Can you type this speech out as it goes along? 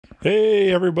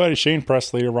Hey everybody, Shane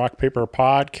Presley, Rock Paper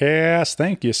Podcast.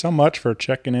 Thank you so much for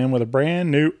checking in with a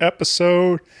brand new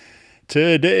episode.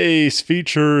 Today's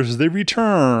features the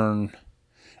return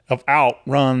of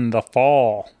Outrun The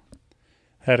Fall.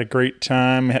 Had a great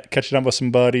time catching up with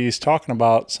some buddies, talking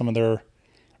about some of their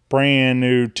brand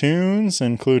new tunes,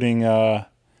 including their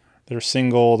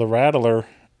single, The Rattler,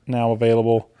 now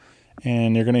available.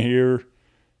 And you're going to hear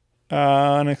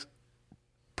an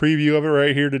preview of it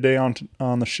right here today on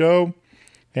the show.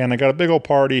 And I got a big old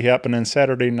party happening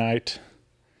Saturday night,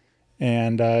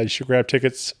 and you should grab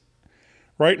tickets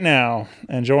right now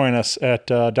and join us at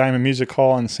Diamond Music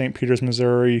Hall in St.Peters,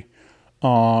 Missouri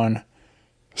on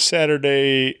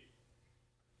Saturday,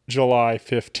 July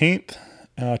 15th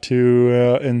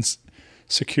to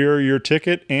secure your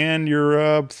ticket and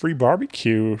your free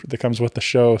barbecue that comes with the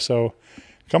show. So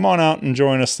come on out and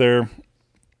join us there.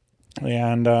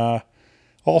 And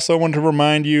also want to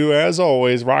remind you, as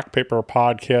always, Rock Paper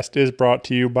Podcast is brought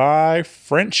to you by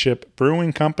Friendship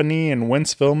Brewing Company in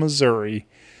Wentzville, Missouri,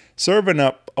 serving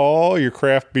up all your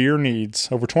craft beer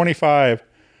needs. Over 25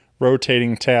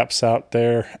 rotating taps out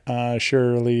there.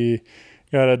 Surely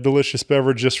got a delicious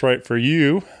beverage just right for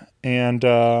you, and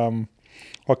all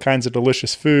kinds of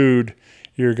delicious food.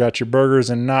 You got your burgers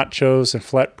and nachos and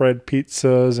flatbread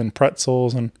pizzas and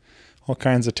pretzels and all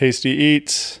kinds of tasty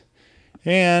eats.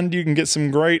 And you can get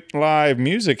some great live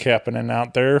music happening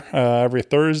out there. Every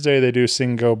Thursday they do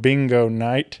Singo Bingo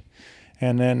night.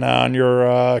 And then on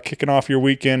your kicking off your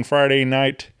weekend, Friday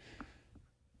night,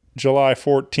 July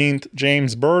 14th,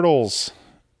 James Birtles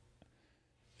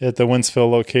at the Wentzville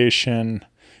location.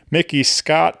 Mickey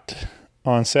Scott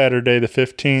on Saturday the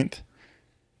 15th.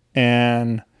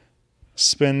 And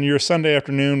spend your Sunday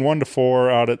afternoon 1 to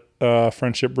 4 out at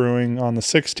Friendship Brewing on the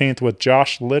 16th with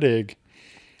Josh Littig.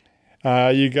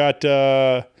 You got,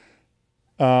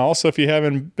 also, if you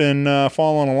haven't been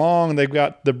following along, they've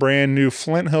got the brand new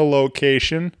Flint Hill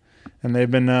location, and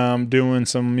they've been doing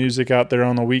some music out there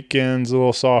on the weekends, a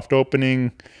little soft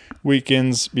opening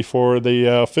weekends before the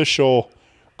official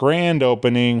grand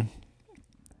opening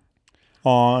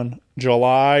on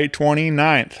July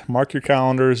 29th. Mark your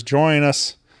calendars, join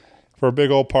us for a big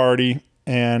old party,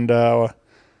 and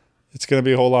it's going to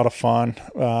be a whole lot of fun.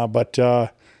 But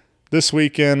this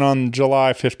weekend on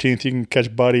July 15th, you can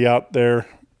catch Buddy out there,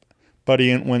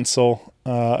 Buddy in Wentzville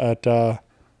at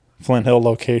Flint Hill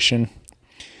location.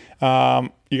 You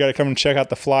got to come and check out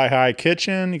the Fly High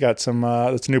Kitchen. You got some,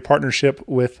 it's a new partnership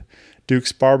with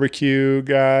Duke's Barbecue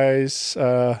guys.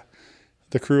 The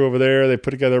crew over there, they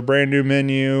put together a brand new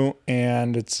menu,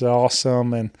 and it's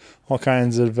awesome, and all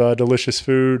kinds of delicious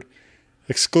food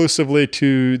exclusively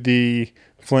to the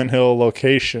Flint Hill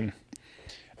location.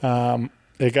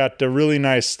 They got a really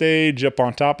nice stage up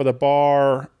on top of the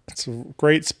bar. It's a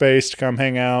great space to come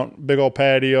hang out. Big old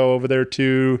patio over there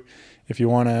too. If you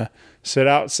want to sit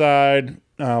outside,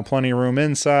 plenty of room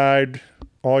inside,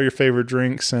 all your favorite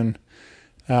drinks. And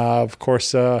of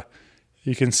course,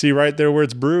 you can see right there where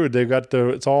it's brewed. They've got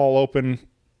it's all open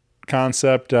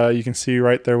concept. You can see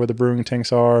right there where the brewing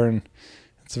tanks are, and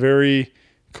it's a very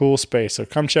cool space. So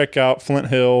come check out Flint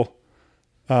Hill,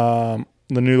 the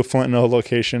new Flint Hill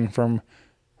location from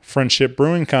Friendship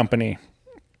Brewing Company.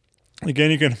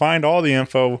 Again, you can find all the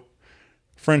info,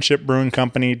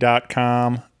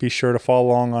 friendshipbrewingcompany.com. Be sure to follow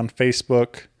along on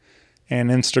Facebook and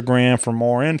Instagram for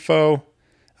more info.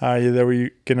 There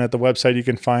you can, at the website, you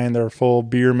can find their full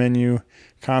beer menu,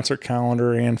 concert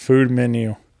calendar, and food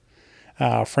menu.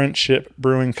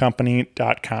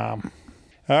 friendshipbrewingcompany.com.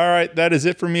 All right, that is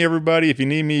it for me, everybody. If you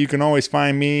need me, you can always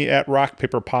find me at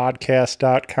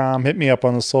rockpaperpodcast.com. Hit me up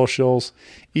on the socials.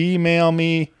 Email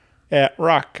me at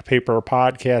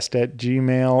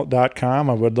rockpaperpodcast@gmail.com.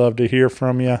 I would love to hear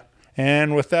from you.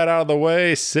 And with that out of the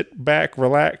way, sit back,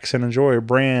 relax, and enjoy a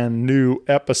brand new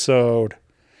episode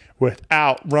with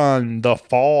Outrun The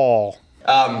Fall.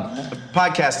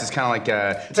 Podcast is kind of like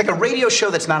it's like a radio show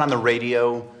that's not on the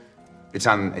radio. It's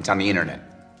on the internet.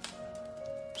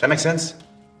 Does that make sense?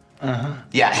 Uh-huh.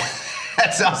 Yeah.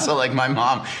 That's also like my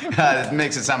mom. It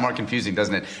makes it sound more confusing,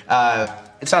 doesn't it?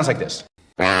 It sounds like this.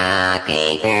 Rock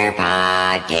Paper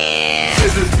Podcast.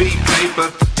 Scissors beat paper,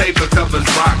 paper covers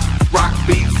rock. Rock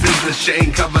beats scissors,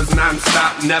 Shane covers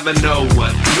non-stop. Never know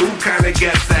what new kind of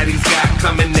guest that he's got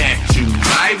coming at you.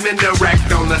 Live and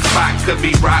direct on the spot. Could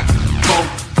be rock, folk,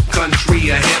 country,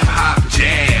 or hip-hop,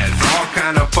 jazz. All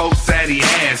kind of folks that he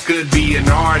has. Could be an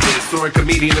artist or a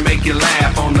comedian to make you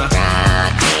laugh on the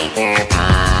Rock Paper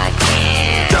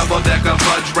Podcast. Double-decker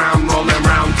fudge round, rolling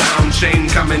round town. Shane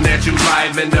coming at you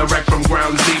live and direct from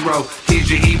ground zero. He's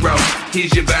your hero,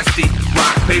 he's your bestie.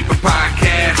 Rock Paper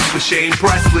Podcast with Shane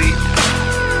Presley.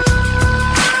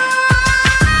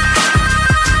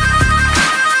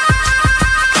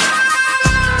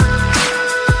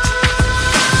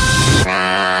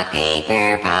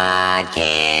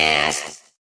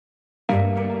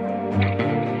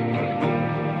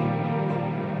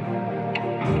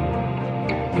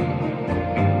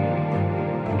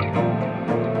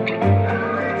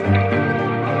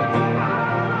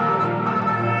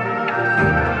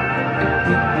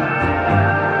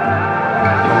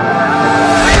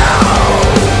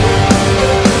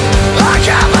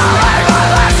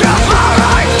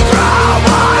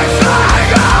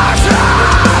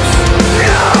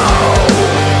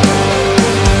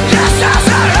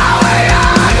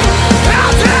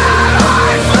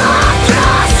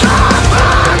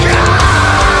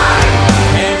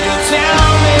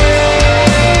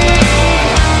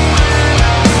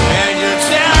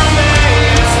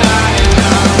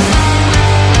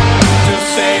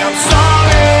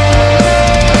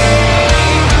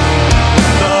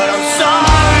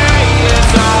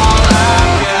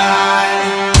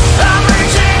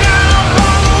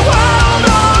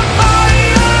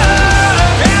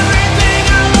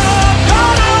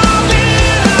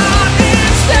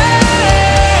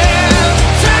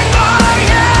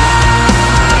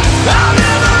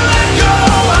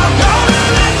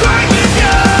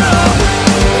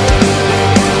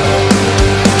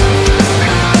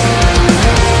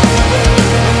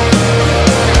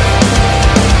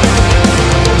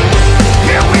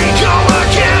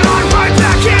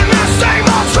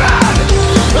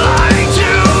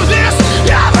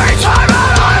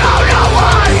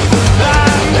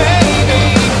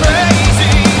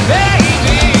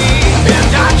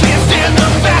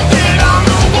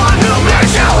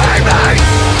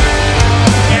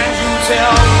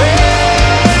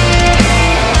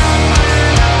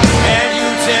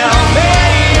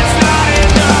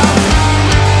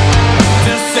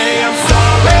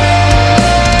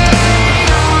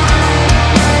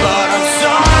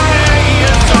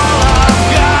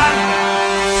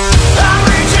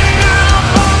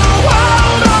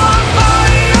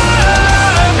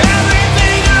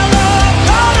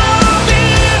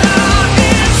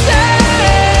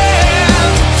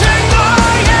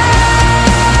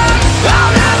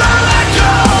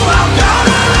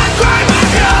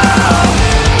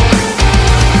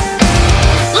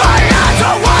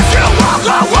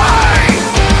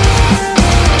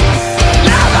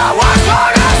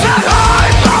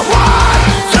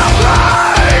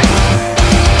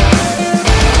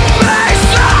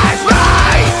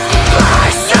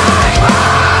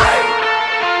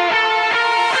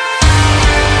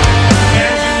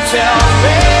 tell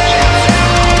me,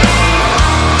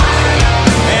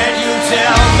 and you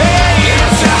tell me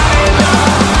it's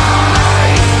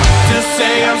alright to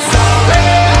say I'm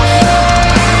sorry,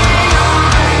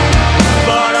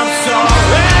 but I'm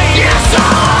sorry. It's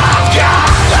all I've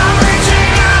got. I'm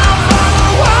reaching out for the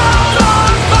world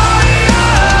on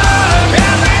fire.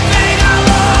 Everything I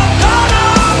love, God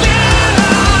only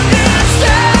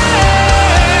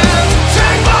understands.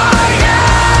 Take my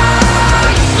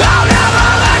hand, I'll never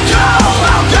let go.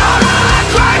 I'm gonna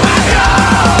cry with you.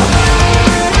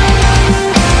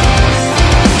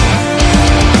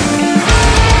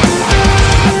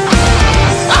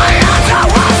 I have to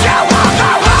watch you walk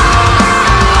away.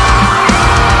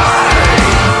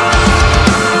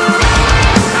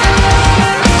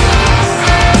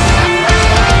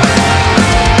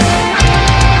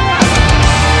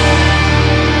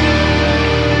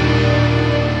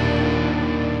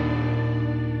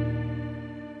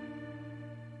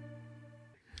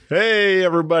 Hey,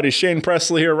 everybody. Shane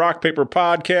Presley here, Rock Paper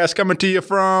Podcast, coming to you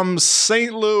from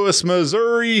St. Louis,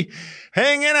 Missouri.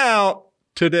 Hanging out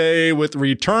today with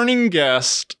returning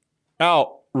guest,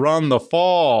 Outrun The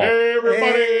Fall. Hey,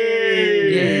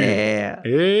 everybody. Yeah.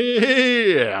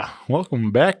 Yeah.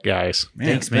 Welcome back, guys. Man,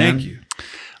 thanks, man. Thank you.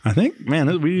 I think, man,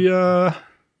 I don't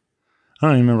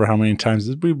even remember how many times.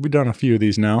 We've done a few of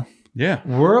these now. Yeah.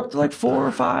 We're up to like 4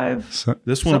 or 5. So,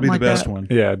 This one will be Something the like best that. one.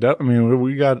 yeah,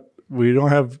 we don't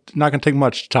have, not going to take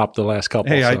much to top the last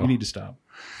couple. Hey, so. you need to stop.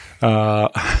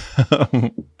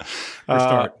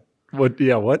 Restart. What?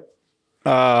 Yeah. What?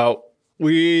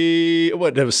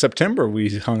 It was September.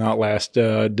 We hung out last.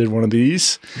 Did one of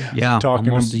these. Yeah, Talking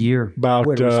almost a year. about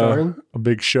Wait, are we starting? a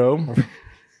big show.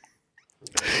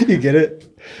 You get it?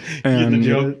 And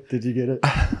Did you get it?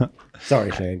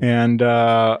 Sorry, Shane. and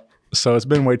so it's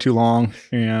been way too long,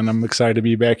 and I'm excited to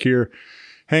be back here,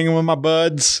 hanging with my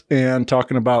buds and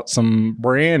talking about some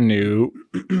brand new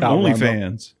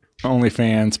OnlyFans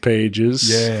pages.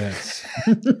 Yes.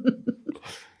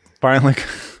 Finally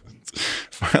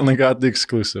got the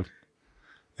exclusive.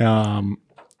 But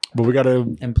we got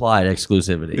to, Implied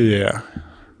exclusivity. yeah.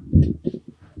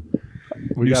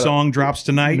 We New got song drops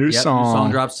tonight. new Yep, song.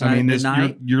 song drops tonight at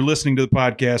midnight. You're listening to the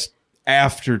podcast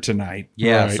after tonight.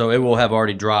 Yeah, Right. so it will have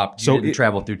already dropped. So You didn't it-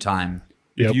 travel through time.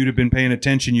 Yep. If you'd have been paying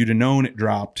attention, you'd have known it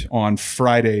dropped on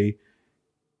Friday,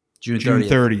 June June 30th,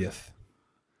 30th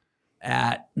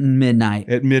at midnight.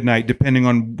 at midnight, depending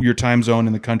on your time zone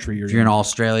in the country you're If you're in in.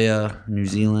 Australia, New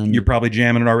Zealand, You're probably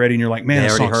jamming it already, and you're like, man, They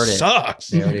this already song heard it. sucks.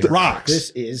 They already heard it. Rocks. This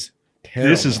is terrible.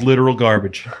 This is literal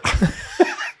garbage.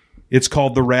 It's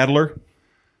called The Rattler.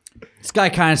 this guy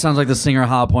kind of sounds like the singer of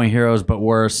Hollow Point Heroes, but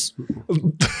worse.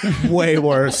 way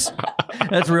worse.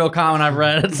 That's real common. I've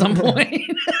read at some point.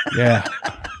 Yeah.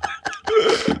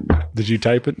 Did you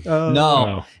type it?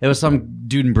 No, it was some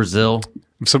dude in Brazil.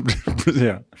 Some,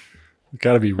 yeah.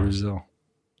 Got to be Brazil.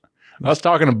 I was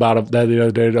talking about that the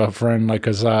other day to a friend, like,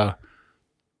 because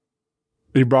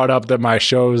he brought up that my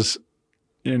shows,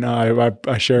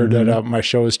 I shared that my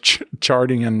show is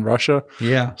charting in Russia.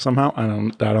 Yeah. Somehow.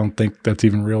 I don't think that's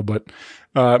even real, but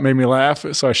it made me laugh,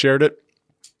 so I shared it.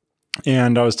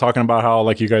 And I was talking about how,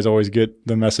 like, you guys always get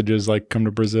the messages, like, come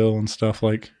to Brazil and stuff,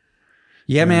 like.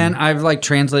 Yeah, man. I've like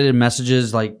translated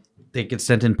messages, like they get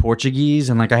sent in Portuguese,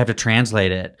 and like I have to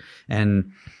translate it,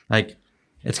 and like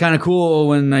it's kind of cool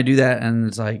when I do that, and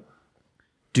it's like,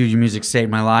 dude, your music saved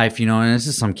my life, and this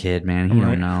is some kid, man. He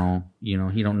don't know,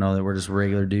 he don't know that we're just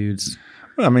regular dudes.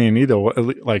 I mean, either way,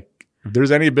 like, if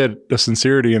there's any bit of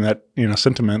sincerity in that,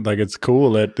 sentiment, like, it's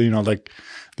cool that, like,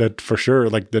 that for sure,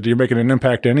 like, that you're making an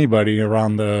impact to anybody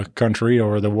around the country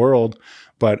or the world.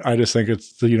 But I just think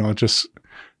it's, just,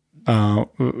 I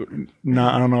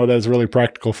don't know that it's really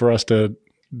practical for us to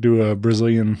do a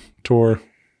Brazilian tour.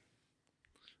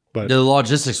 But The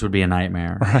logistics would be a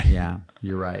nightmare. Right. Yeah,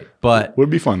 you're right. But would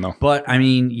be fun, though. I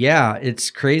mean, yeah,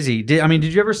 it's crazy. Did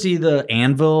you ever see the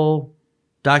Anvil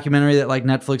documentary that like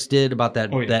Netflix did about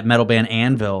that that metal band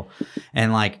Anvil?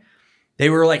 And like they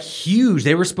were like huge.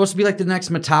 They were supposed to be like the next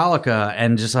Metallica,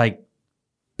 and just like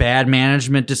bad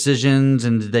management decisions,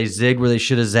 and they zigged where they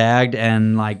should have zagged,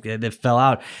 and like they fell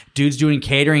out. Dudes doing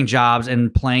catering jobs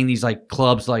and playing these like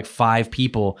clubs to like 5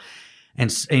 people,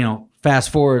 and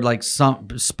fast forward, like, some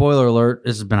spoiler alert,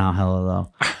 this has been out hella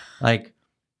though. Like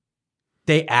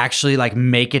they actually like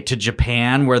make it to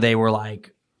Japan, where they were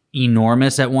like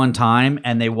enormous at one time,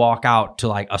 and they walk out to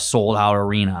like a sold out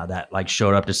arena that like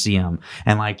showed up to see them,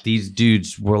 and like these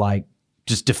dudes were like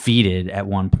just defeated at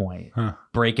one point,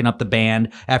 breaking up the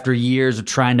band after years of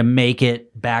trying to make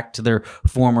it back to their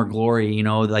former glory, you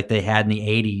know, like they had in the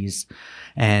 80s.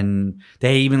 And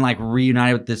they even like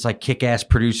reunited with this like kick-ass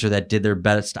producer that did their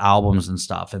best albums and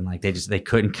stuff. And like they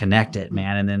couldn't connect it,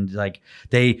 man. And then like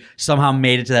they somehow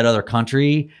made it to that other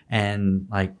country, and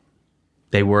like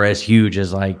they were as huge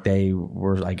as like they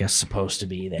were, I guess, supposed to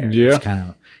be there. Yeah. It's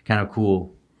kind of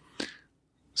cool.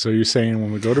 So you're saying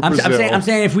when we go to Brazil, I'm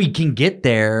saying if we can get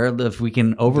there, if we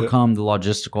can overcome the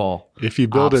logistical if you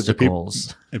build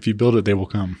obstacles. if you build it, they will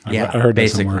come. I heard that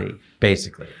somewhere.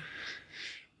 Basically.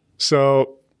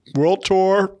 So world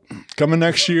tour coming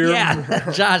next year.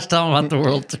 Yeah, Josh, tell them about the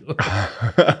world tour.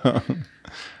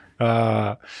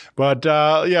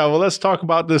 Well, let's talk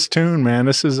about this tune, man.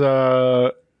 This is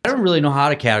I don't really know how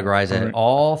to categorize it. Right.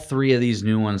 All three of these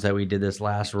new ones that we did this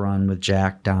last run with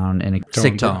Jack Down and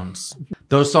Sicktones,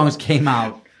 those songs came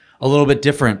out a little bit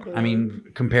different. I mean,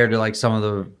 compared to like some of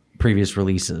the previous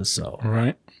releases. So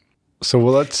right. So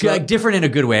let's like different in a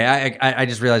good way. I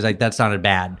just realized like that sounded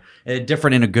bad.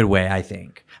 Different in a good way, I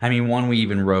think. I mean, one we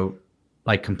even wrote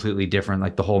like completely different.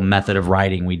 Like the whole method of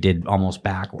writing we did almost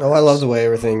backwards. Oh, I love the way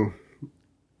everything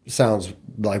sounds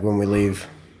like when we leave.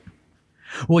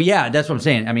 Well, yeah, that's what I'm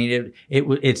saying. I mean,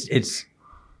 it's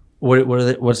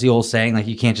what's the old saying? Like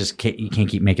you can't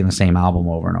keep making the same album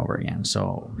over and over again.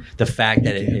 So the fact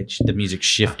that the music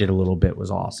shifted a little bit was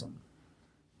awesome.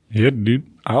 Yeah, dude,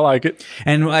 I like it.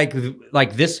 And like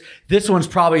this one's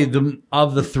probably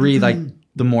of the three like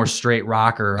the more straight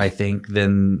rocker, I think,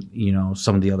 than you know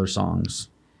some of the other songs.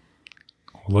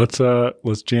 Let's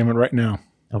jam it right now.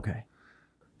 Okay.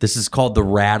 This is called The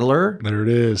Rattler. There it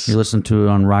is. You listen to it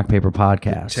on Rock Paper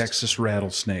Podcast. Texas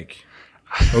Rattlesnake.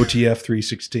 OTF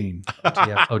 316.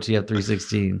 OTF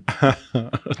 316.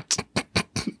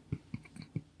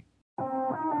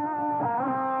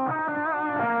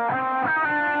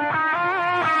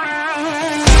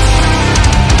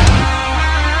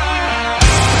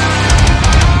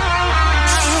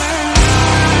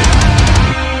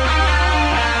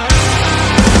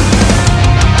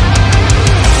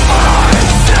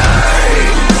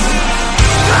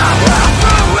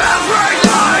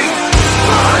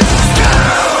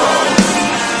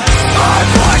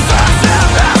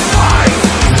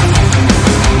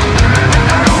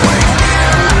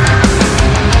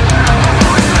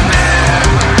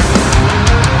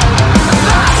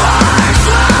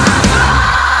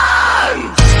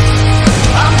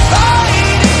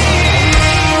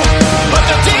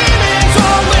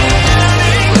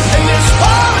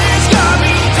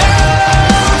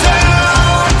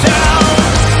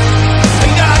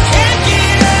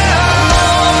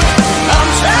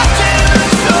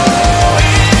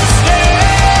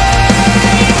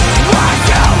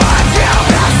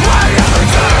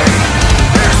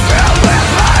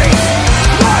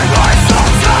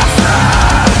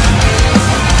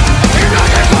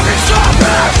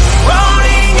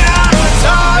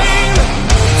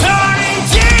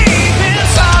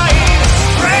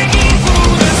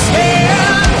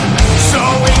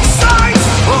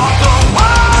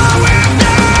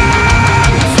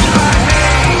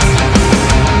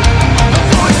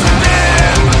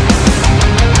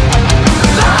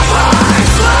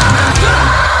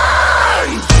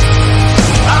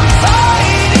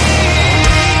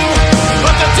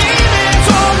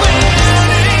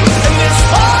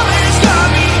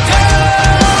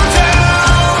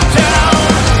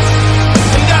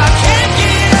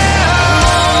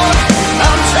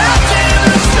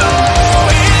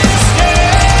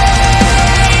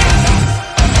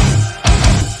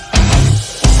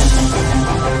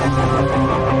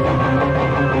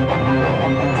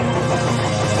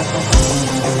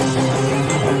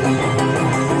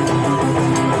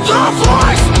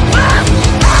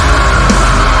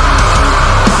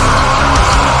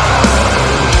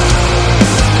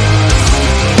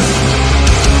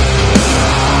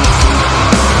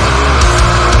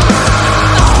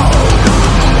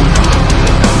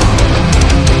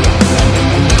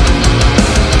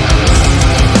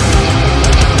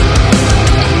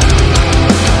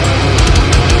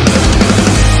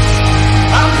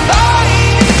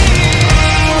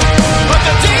 But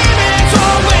the demons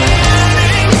are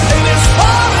winning in this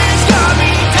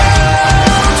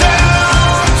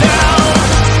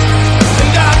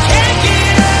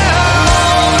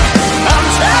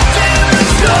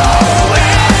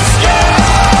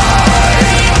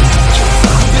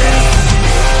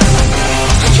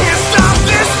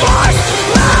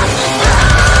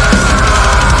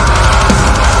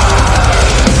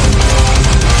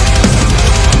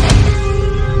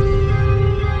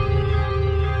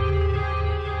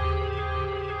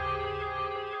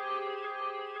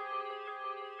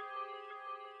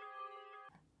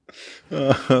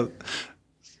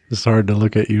It's hard to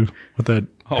look at you with that.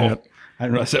 Oh, I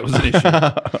didn't realize that was an issue.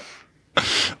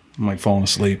 I'm like falling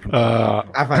asleep.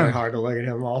 I find it hard to look at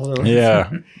him also. Yeah.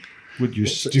 With your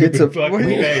stupid fucking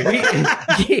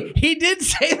face. He did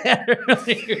say that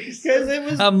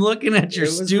earlier. I'm looking at your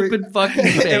stupid fucking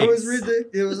face.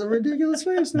 It was a ridiculous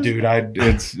face. Dude,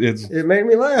 It made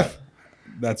me laugh.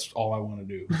 that's all I want to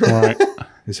do. All right.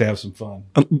 Is have some fun.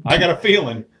 I got a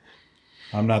feeling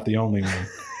I'm not the only one.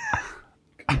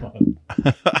 Come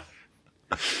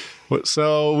on.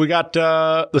 So we got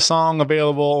the song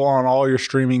available on all your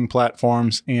streaming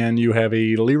platforms, and you have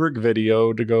a lyric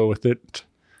video to go with it.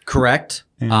 Correct.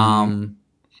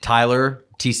 Tyler,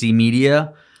 TC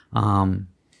Media,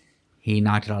 he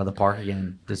knocked it out of the park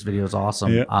again. This video is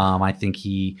awesome. Yeah. I think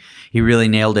he really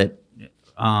nailed it.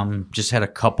 Just had a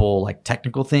couple like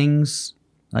technical things,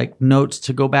 like notes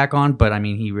to go back on, but I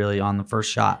mean, he really on the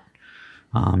first shot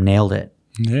nailed it.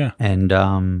 Yeah. And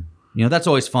that's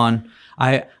always fun.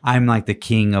 I'm like the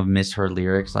king of misheard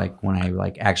lyrics. Like when I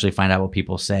like actually find out what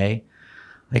people say.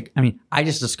 Like, I mean, I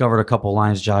just discovered a couple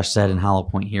lines Josh said in Hollow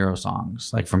Point Hero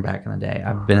songs, like from back in the day.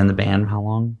 I've been in the band how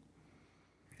long?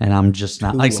 And I'm just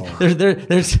not like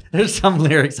there's some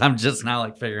lyrics I'm just not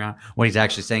like figuring out what he's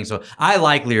actually saying. So I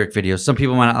like lyric videos. Some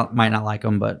people might not like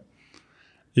them, but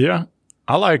yeah,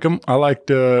 I like them. I liked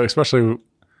especially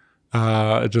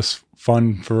just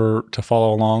fun to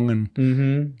follow along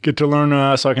and get to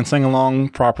learn so I can sing along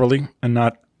properly and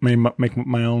not make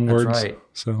my own words. right.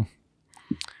 So.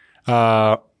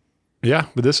 Yeah,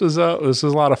 but this is a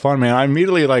lot of fun, man. I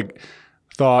immediately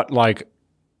thought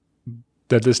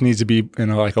that this needs to be in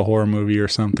a horror movie or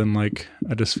something. Like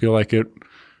I just feel like it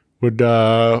would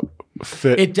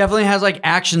fit. It definitely has like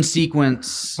action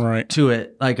sequence to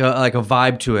it, like a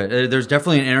vibe to it. There's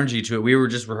definitely an energy to it. We were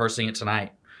just rehearsing it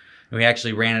tonight. We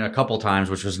actually ran it a couple times,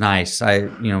 which was nice. I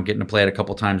getting to play it a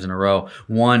couple times in a row.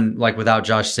 One like without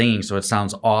Josh singing, so it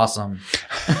sounds awesome.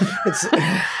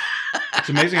 It's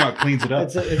amazing how it cleans it up.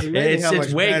 It's amazing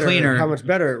It's way cleaner. How much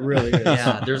better it really is.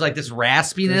 Yeah, there's like this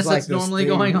raspiness that's normally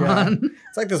going on.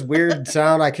 It's like this weird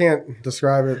sound. I can't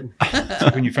describe it. It's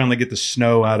like when you finally get the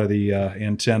snow out of the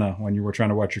antenna when you were trying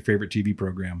to watch your favorite TV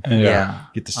program. Yeah.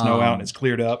 Get the snow out and it's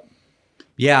cleared up.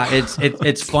 Yeah,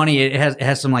 it's funny. It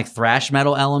has some like thrash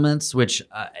metal elements, which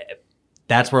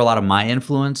that's where a lot of my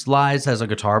influence lies as a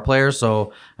guitar player.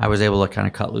 So I was able to kind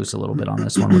of cut loose a little bit on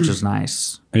this one, which is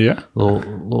nice. Yeah,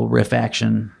 little riff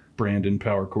action. Brandon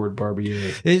Power Chord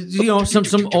Barbier.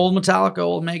 Some old Metallica,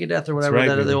 old Megadeth, or whatever.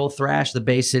 Right, the old thrash, the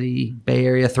Bay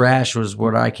Area thrash was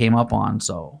what I came up on.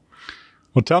 So,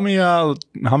 well, tell me a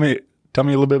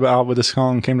little bit about how this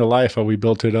song came to life. How we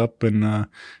built it up and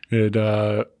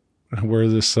where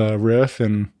this riff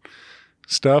and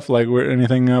stuff, like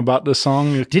anything about this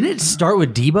song. Didn't it start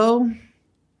with Debo?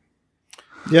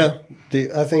 Yeah,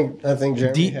 I think Jeremy.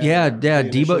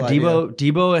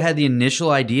 Debo had the initial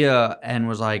idea and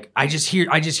was like, I just hear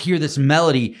this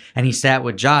melody, and he sat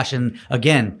with Josh. And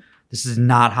again, this is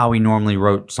not how we normally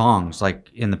wrote songs like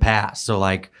in the past. So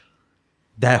like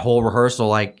that whole rehearsal,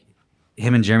 like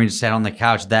him and Jeremy just sat on the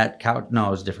couch. No,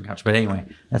 it was a different couch, but anyway,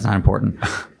 that's not important.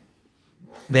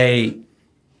 They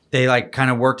like kind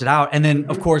of worked it out, and then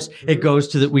of course it goes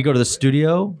to we go to the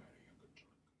studio.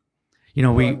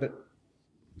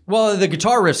 Well, the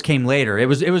guitar riffs came later. It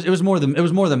was more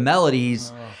the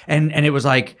melodies, and it was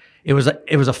like it was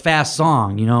a fast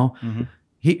song, Mm-hmm.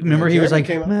 He was like,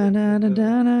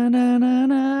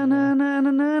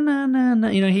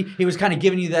 he was kind of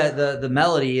giving you the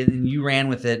melody, and then you ran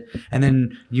with it, and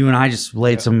then you and I just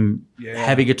laid some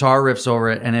heavy guitar riffs over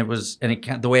it, and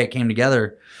the way it came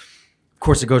together. Of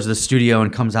course, it goes to the studio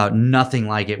and comes out nothing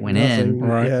like it went in,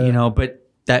 right? Yeah. But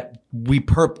that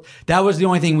was the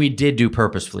only thing we did do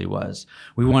purposefully was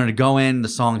we wanted to go in. The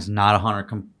song's not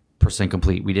 100%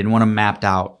 complete. We didn't want to mapped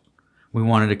out. We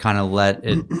wanted to kind of let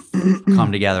it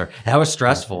come together. That was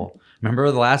stressful.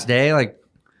 Remember the last day, like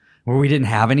where we didn't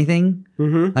have anything?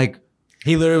 Mm-hmm. Like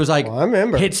he literally was like, I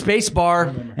remember. Hit space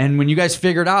bar, and when you guys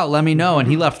figure it out, let me know. And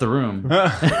he left the room.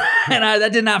 And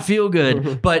that did not feel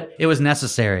good, but it was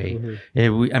necessary.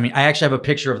 I actually have a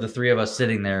picture of the three of us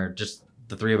sitting there, just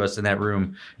the three of us in that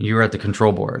room. You were at the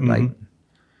control board,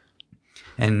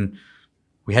 and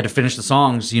we had to finish the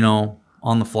songs,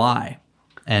 on the fly.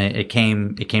 And it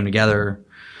came together.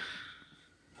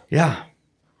 Yeah,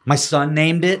 my son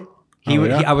named it.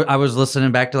 I was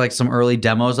listening back to like some early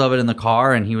demos of it in the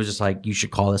car, and he was just like, "You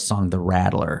should call this song The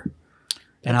Rattler."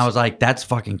 And I was like, that's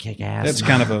fucking kick ass. That's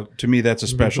kind of to me, that's a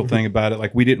special thing about it.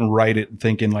 Like, we didn't write it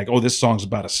thinking like, oh, this song's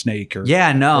about a snake or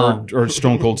or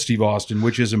Stone Cold Steve Austin,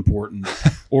 which is important,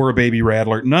 or a baby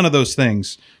rattler. None of those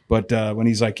things. But when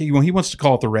he's like, he wants to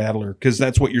call it the Rattler because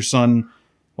that's what your son,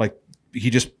 like,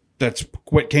 that's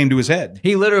what came to his head.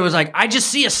 He literally was like, I just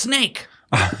see a snake.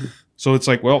 So it's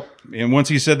like, well, and once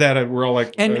he said that, we're all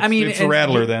like, and I mean, it's a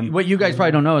Rattler then. What you guys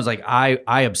probably don't know is like,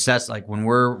 I obsess, like when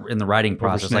we're in the writing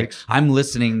process, like I'm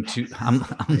listening to, I'm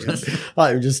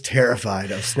just terrified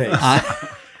of snakes.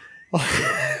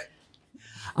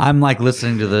 I'm like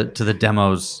listening to the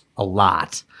demos a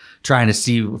lot, trying to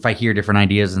see if I hear different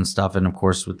ideas and stuff. And of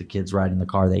course, with the kids riding the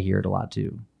car, they hear it a lot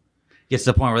too. Gets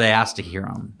to the point where they ask to hear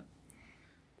them.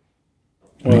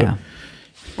 Well,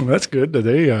 well, that's good. Do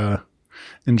they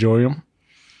enjoy them?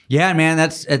 Yeah, man,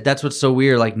 that's what's so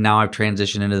weird. Like now I've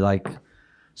transitioned into like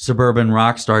suburban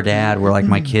rock star dad, where like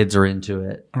my kids are into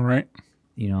it. All right.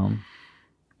 You know,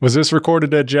 was this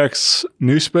recorded at Jack's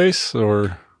new space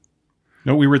or?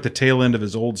 No, we were at the tail end of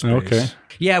his old space. Okay.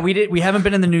 Yeah, we haven't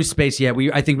been in the new space yet.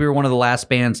 I think we were one of the last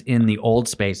bands in the old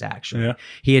space. Actually, yeah.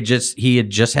 He had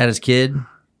just had his kid,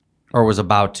 or was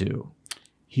about to.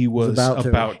 He was about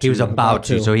to. He was about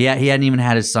to. So he hadn't even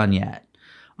had his son yet.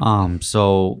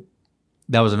 So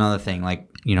that was another thing. Like,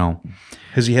 you know,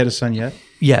 has he had a son yet?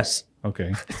 Yes.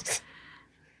 Okay.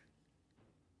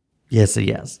 Yes.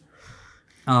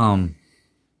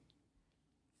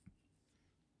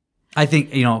 I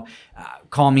think, you know,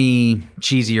 call me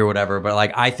cheesy or whatever, but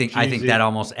like I think that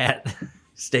almost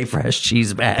Stay Fresh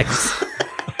cheese bags.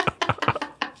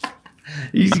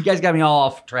 You guys got me all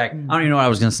off track. I don't even know what I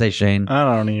was going to say, Shane.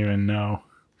 I don't even know.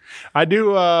 I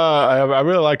do. I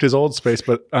really liked his old space,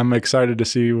 but I'm excited to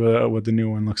see what the new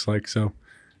one looks like. So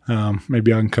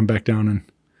maybe I can come back down and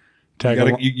tag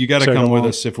along. You got to come with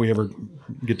us if we ever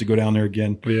get to go down there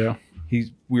again. Yeah.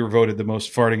 We were voted the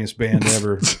most fartingest band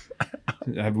ever.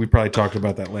 We probably talked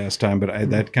about that last time, but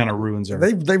that kind of ruins our...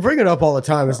 They bring it up all the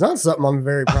time. It's not something I'm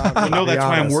very proud of. No, that's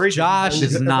why I'm worried. Josh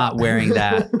is not wearing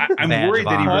that. I'm worried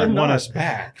that he won't want us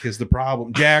back is the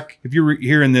problem. Jack, if you're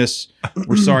hearing this,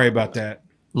 we're sorry about that.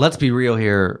 Let's be real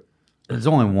here. There's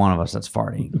only one of us that's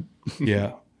farting.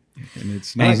 Yeah. And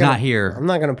it's not, and he's not here. I'm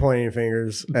not going to point any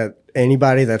fingers at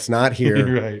anybody that's not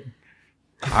here. Right.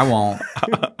 I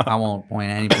won't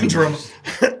point any fingers.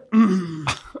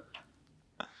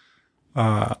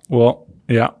 Well,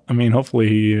 yeah. I mean, hopefully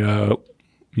he, will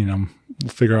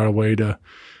figure out a way to.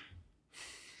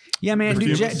 Yeah, man.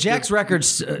 Dude, Jack's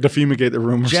records. To fumigate the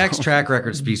room. Jack's track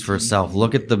record speaks for itself.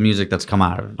 Look at the music that's come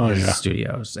out of his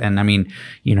studios. And I mean,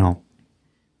 you know,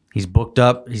 he's booked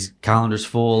up. His calendar's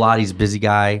full a lot. He's a busy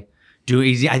guy. I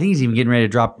think he's even getting ready to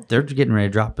drop. They're getting ready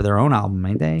to drop their own album,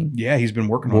 ain't they? Yeah, he's been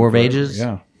working on War of Ages.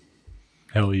 Yeah.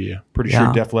 Hell yeah. Pretty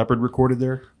sure Def Leppard recorded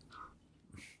there.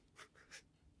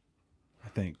 I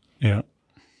think. Yeah.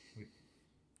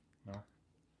 No.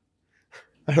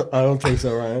 I don't think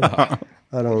so, Ryan.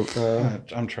 I don't.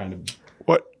 I'm trying to.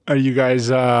 What are you guys?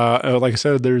 Like I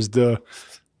said, there's the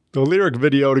lyric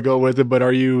video to go with it. But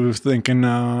are you thinking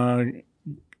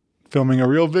filming a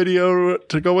real video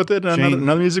to go with it?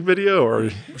 Another music video, or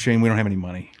Shane? We don't have any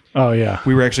money. Oh yeah.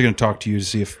 We were actually going to talk to you to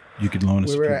see if you could loan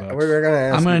us a few bucks. We were going to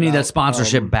ask. I'm going to need that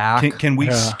sponsorship back. Can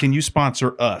you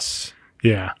sponsor us?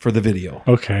 Yeah. For the video.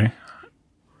 Okay.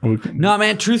 No,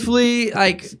 man. Truthfully,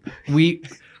 like we've.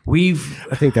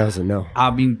 I think that was a no.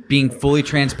 I mean, being fully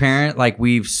transparent, like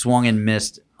we've swung and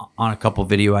missed on a couple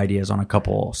video ideas on a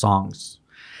couple songs,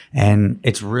 and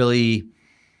it's really,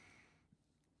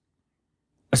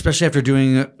 especially after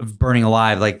doing Burning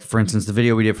Alive, like for instance, the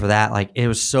video we did for that, like it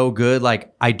was so good.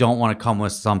 Like I don't want to come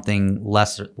with something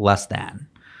less than,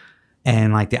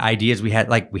 and like the ideas we had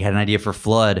an idea for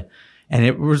Flood. And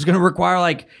it was going to require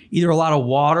like either a lot of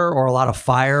water or a lot of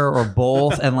fire or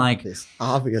both. And like,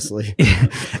 obviously,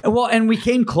 well, and we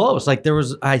came close. Like there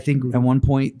was, I think at one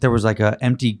point there was like a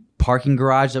empty parking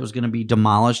garage that was going to be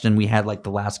demolished. And we had like the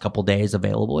last couple days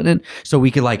available in it. So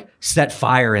we could like set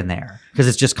fire in there because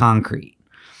it's just concrete.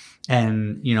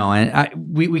 And, you know,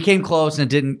 we came close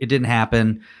and it didn't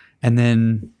happen. And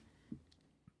then,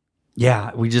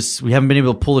 yeah, we haven't been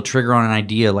able to pull the trigger on an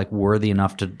idea like worthy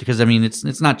enough to, because I mean,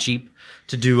 it's not cheap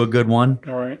to do a good one.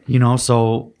 All right. You know,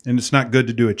 so. And it's not good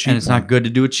to do a cheap one. And it's not good to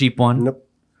do a cheap one. Nope.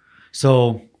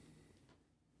 So,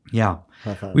 yeah.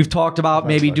 We've talked about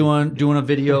maybe doing a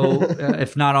video,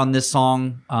 if not on this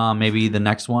song, maybe the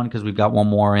next one, because we've got one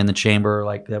more in the chamber,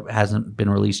 like that hasn't been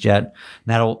released yet.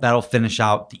 That'll finish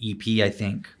out the EP, I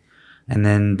think. And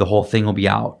then the whole thing will be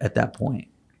out at that point.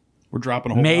 We're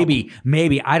dropping a whole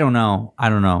Maybe. I don't know.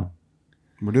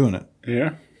 We're doing it.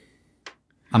 Yeah.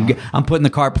 I'm putting the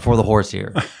cart before the horse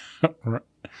here. Right.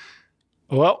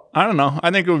 Well, I don't know.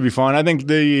 I think it would be fun. I think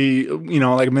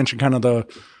like I mentioned, kind of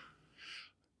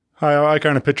I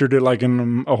kind of pictured it like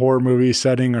in a horror movie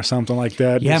setting or something like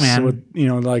that. Yeah, man. With,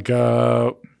 like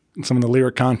some of the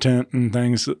lyric content and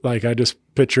things. Like I just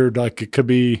pictured like it could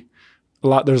be a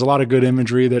lot. There's a lot of good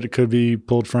imagery that it could be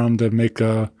pulled from to make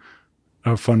a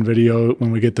fun video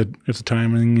when we get if the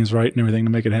timing is right and everything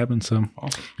to make it happen. So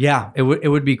yeah, it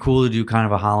would be cool to do kind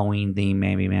of a Halloween theme,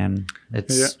 maybe, man.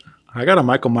 I got a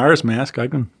Michael Myers mask. I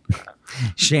can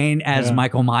Shane as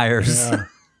Michael Myers. Yeah.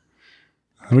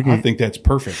 I think that's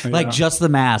perfect. Like just the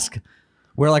mask.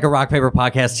 Wear like a Rock Paper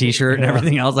Podcast t-shirt and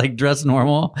everything else, like dress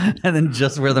normal, and then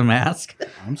just wear the mask.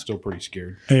 I'm still pretty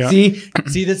scared. Yeah. See,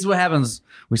 this is what happens.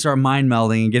 We start mind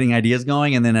melding and getting ideas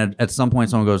going, and then at some point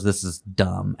someone goes, "This is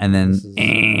dumb," and then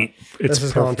this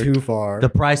has gone too far. The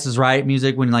Price is Right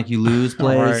music when like you lose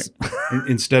plays. Right.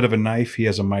 Instead of a knife, he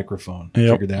has a microphone.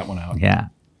 Yep. Figured that one out. Yeah,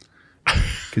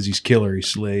 because he's killer, he's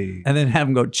slave. And then have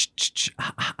him go.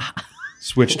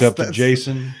 Switched up to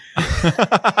Jason.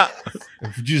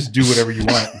 Just do whatever you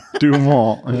want. Do them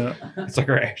all. Yeah. It's like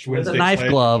our Ash Wednesday. With a knife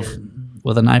glove.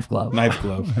 With a knife glove. Knife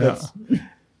glove. Yeah.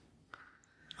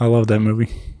 I love that movie.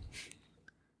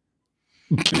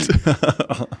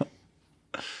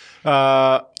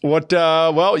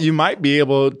 Well, you might be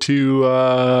able to,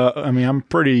 I'm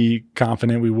pretty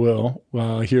confident we will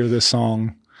hear this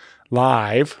song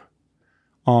live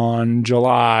on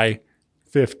July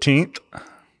 15th.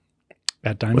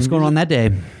 What's going on that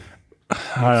day?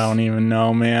 I don't even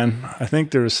know, man. I think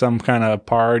there's some kind of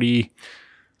party.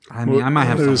 I mean, I might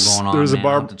have something going on. There's man.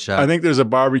 I'll have to check. I think there's a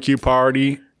barbecue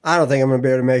party. I don't think I'm going to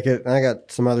be able to make it. I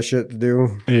got some other shit to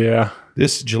do. Yeah.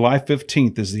 This July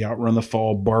 15th is the Outrun the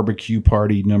Fall barbecue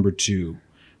party number 2.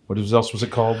 What else was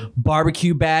it called?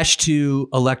 BBQ Bash 2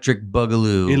 Electric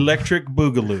Boogaloo. Electric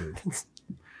Boogaloo.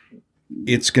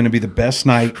 It's going to be the best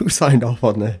night. Who signed off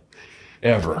on that?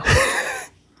 Ever.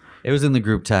 It was in the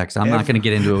group text. I'm not going to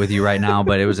get into it with you right now,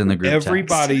 but it was in the group text.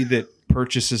 Everybody that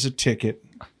purchases a ticket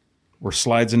or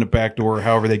slides in the back door, or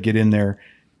however they get in there,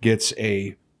 gets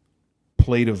a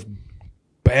plate of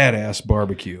badass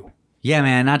barbecue. Yeah,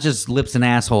 man, not just lips and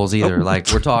assholes either. Like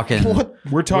we're talking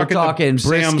brisket.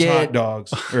 Sam's hot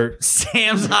dogs. Or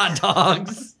Sam's hot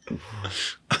dogs.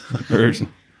 Or,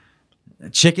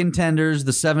 chicken tenders,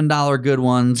 the $7 good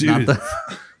ones, dude. not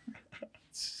the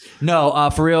No,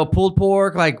 for real, pulled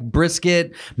pork, like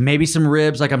brisket, maybe some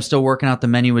ribs. Like I'm still working out the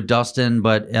menu with Dustin,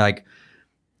 but like,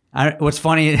 what's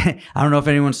funny, I don't know if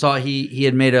anyone saw, he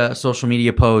had made a social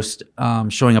media post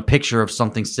showing a picture of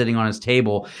something sitting on his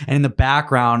table, and in the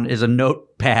background is a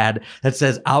notepad that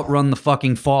says "Outrun the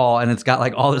fucking Fall," and it's got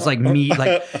like all this like meat,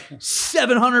 like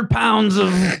 700 pounds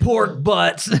of pork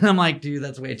butts, and I'm like, dude,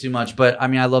 that's way too much. But I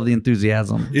mean, I love the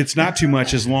enthusiasm. It's not too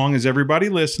much as long as everybody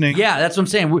listening. Yeah, that's what I'm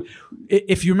saying.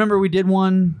 If you remember, we did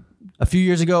one a few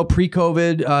years ago,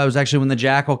 pre-COVID. It was actually when the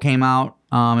Jackal came out.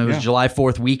 It was July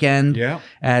 4th weekend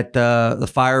at the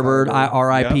Firebird,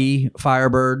 RIP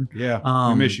Firebird. Yeah,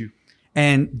 we miss you.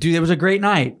 And dude, it was a great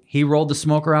night. He rolled the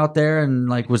smoker out there and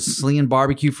like was slinging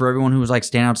barbecue for everyone who was like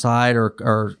standing outside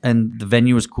and the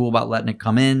venue was cool about letting it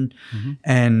come in. Mm-hmm.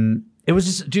 And it was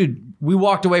just, dude, we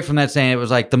walked away from that saying it was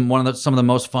like some of the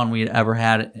most fun we had ever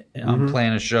had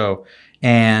playing a show.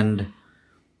 And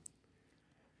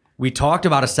we talked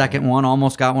about a second one,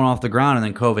 almost got one off the ground, and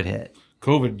then COVID hit.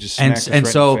 COVID just smacked us right in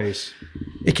the face.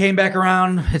 It came back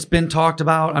around. It's been talked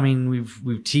about. I mean,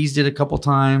 we've teased it a couple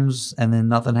times, and then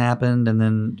nothing happened, and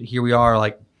then here we are.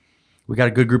 Like, we got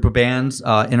a good group of bands.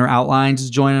 Inner Outlines is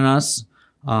joining us.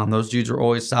 Those dudes are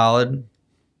always solid.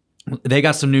 They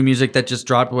got some new music that just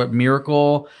dropped.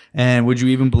 Miracle and Would You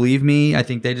Even Believe Me? I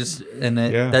think they just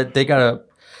they got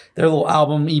their little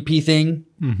album EP thing.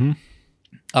 Mm-hmm.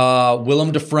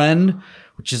 Willem Dafrend,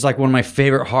 which is like one of my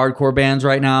favorite hardcore bands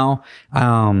right now.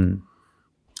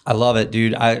 I love it,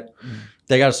 dude.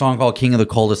 They got a song called King of the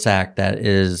Cul-de-sac that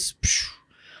is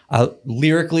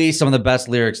lyrically some of the best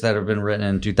lyrics that have been written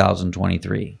in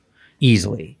 2023,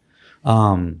 easily.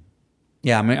 I'm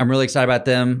really excited about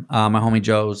them. My homie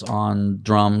Joe's on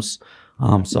drums,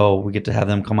 so we get to have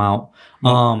them come out.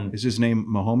 Is his name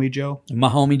Mahomie Joe?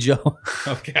 Mahomie Joe.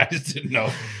 Okay, I just didn't know.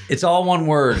 It's all one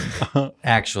word,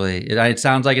 actually. It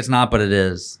sounds like it's not, but it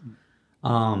is.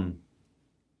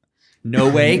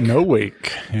 NOWAKE.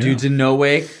 NOWAKE. Yeah. Dudes in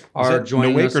NOWAKE are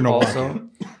joining NOWAKE us or also.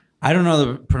 I don't know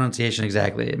the pronunciation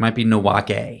exactly. It might be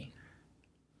NOWAKE.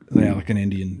 Yeah, like an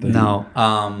Indian thing. No.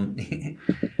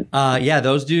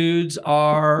 Those dudes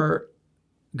are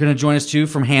going to join us too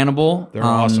from Hannibal. They're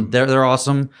awesome. They're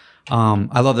awesome.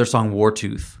 I love their song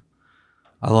Wartooth.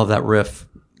 I love that riff.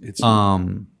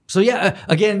 So yeah,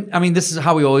 again, I mean, this is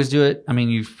how we always do it. I mean,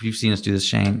 you've seen us do this,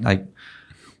 Shane. Like,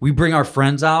 we bring our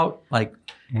friends out. Like,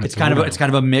 it's kind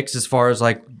of a mix as far as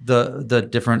like the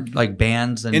different like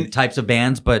bands and types of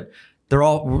bands, but they're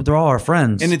all our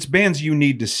friends. And it's bands you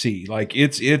need to see. Like,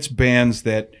 it's bands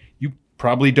that you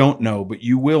probably don't know, but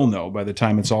you will know by the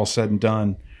time it's all said and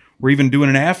done. We're even doing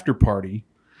an after party,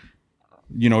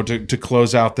 to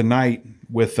close out the night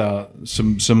with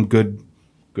some good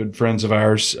friends of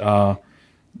ours.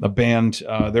 A band,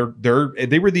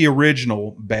 they were the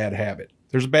original Bad Habit.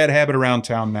 There's a Bad Habit around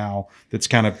town now that's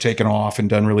kind of taken off and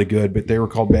done really good, but they were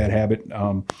called Bad Habit,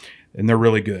 and they're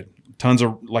really good. Tons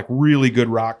of like really good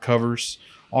rock covers,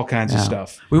 all kinds of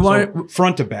stuff. We wanted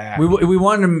front to back. We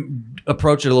wanted to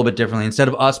approach it a little bit differently. Instead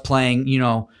of us playing,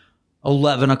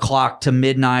 11 o'clock to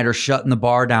midnight or shutting the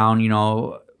bar down,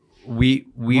 we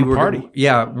were party.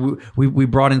 We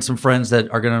brought in some friends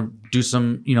that are gonna do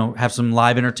some, have some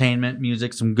live entertainment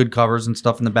music, some good covers and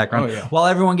stuff in the background, while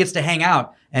everyone gets to hang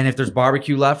out. And if there's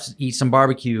barbecue left, eat some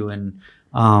barbecue. And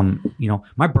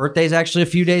my birthday's actually a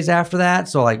few days after that,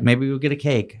 so like maybe we'll get a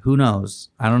cake. Who knows?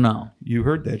 I don't know. You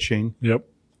heard that, Shane? Yep,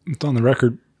 it's on the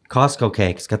record. Costco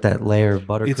cake. It's got that layer of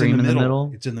buttercream in the middle.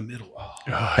 It's in the middle.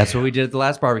 That's what we did at the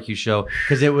last barbecue show,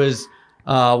 because it was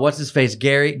what's his face,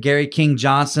 Gary King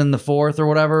Johnson the fourth or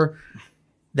whatever.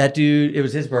 That dude. It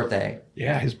was his birthday.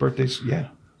 Yeah, his birthday's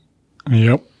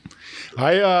Yep.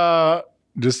 I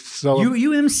just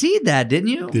you emceed that, didn't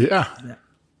you? Yeah.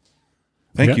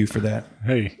 Thank you for that.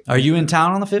 Hey, are you in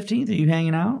town on the 15th? Are you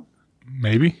hanging out?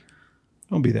 Maybe.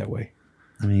 Don't be that way.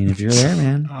 I mean, if you're there,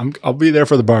 man, I'll be there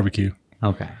for the barbecue.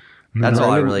 Okay, that's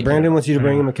all I really. Brandon wants you to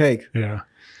bring him a cake. Yeah.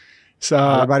 So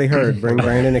everybody heard. Bring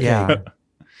Brandon a cake.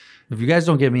 If you guys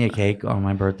don't give me a cake on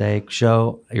my birthday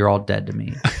show, you're all dead to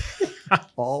me.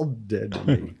 All dead to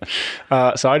me.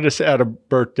 So I just had a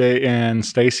birthday, and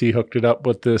Stacy hooked it up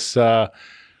with this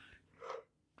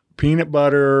peanut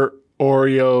butter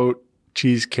Oreo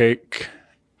cheesecake,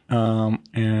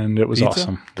 and it was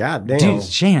awesome. God damn, dude,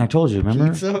 Shane, I told you.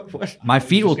 Remember, my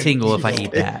feet will tingle if I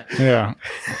eat that. Yeah.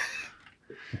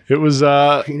 It was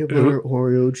peanut butter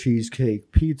Oreo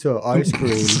cheesecake, pizza, ice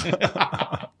cream,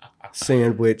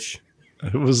 sandwich.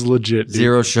 It was legit. Dude.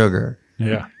 0 sugar.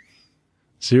 Yeah.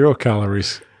 0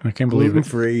 calories. I can't believe it.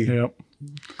 Gluten-free. Yep.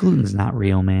 Gluten's not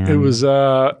real, man. It was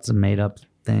it's a made up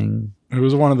thing. It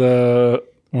was one of the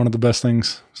best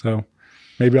things. So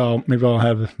maybe I'll make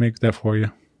that for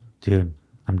you. Dude,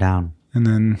 I'm down. And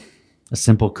then a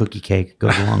simple cookie cake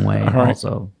goes a long way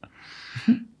also.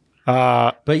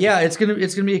 But yeah, it's gonna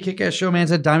be a kick-ass show, man.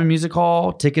 It's at Diamond Music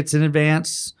Hall. Tickets in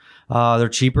advance. They're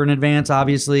cheaper in advance,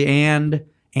 obviously, and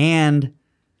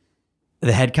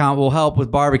the head count will help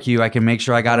with barbecue. I can make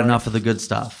sure I got enough of the good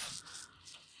stuff.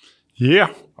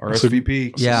 Yeah.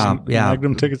 RSVP. Yeah.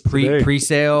 Magnum tickets today.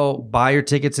 Pre-sale, buy your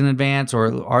tickets in advance or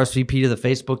RSVP to the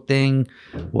Facebook thing,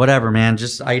 whatever, man.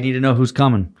 Just I need to know who's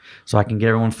coming so I can get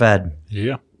everyone fed.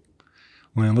 Yeah.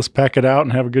 Well, let's pack it out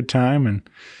and have a good time and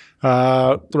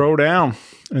throw down.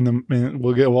 And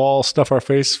we'll all stuff our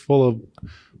face full of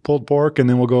pulled pork, and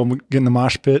then we'll go get in the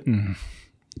mosh pit and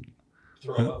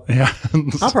throw up. Yeah.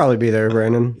 I'll probably be there,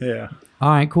 Brandon. Yeah.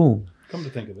 All right, cool. Come to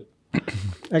think of it.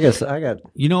 I guess I got.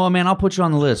 You know what, man? I'll put you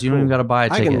on the list. You don't even got to buy a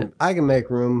ticket. I can make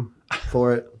room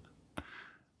for it.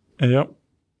 Yep.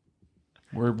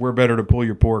 We're better to pull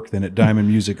your pork than at Diamond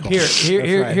Music Hall.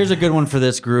 Here's a good one for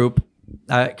this group,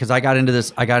 because I got into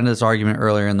this argument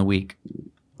earlier in the week.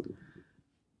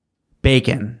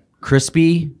 Bacon,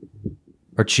 crispy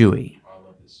or chewy?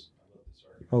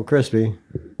 Oh, crispy.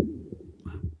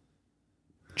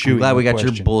 Chewy. I'm glad we got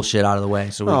your bullshit out of the way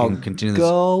so we can continue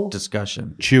this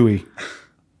discussion. Chewy.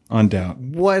 Undoubt.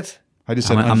 What? I just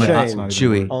said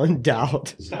chewy.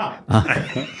 Undoubt. Stop.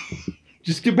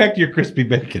 Just get back to your crispy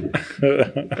bacon.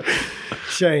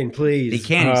 Shane, please. He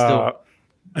can't.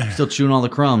 He's still chewing all the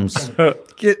crumbs.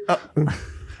 Get up.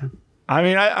 I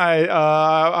mean,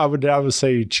 I would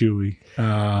say chewy.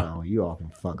 Oh, you all can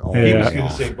fuck all. He was going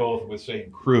to say both with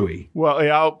saying crewy. Well,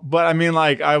 yeah, but I mean,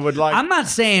 like, I would like. I'm not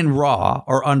saying raw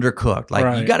or undercooked.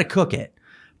 Like, you got to cook it,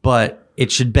 but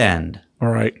it should bend. All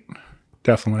right,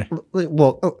 definitely.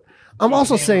 Well, I'm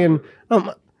also saying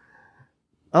I'm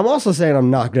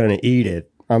not going to eat it.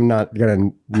 I'm not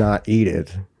going to not eat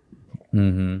it.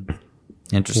 Mm-hmm.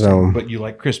 Interesting. So, but you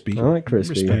like crispy. I like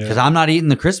crispy. Because I'm not eating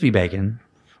the crispy bacon.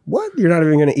 What? You're not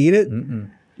even going to eat it? Mm-mm.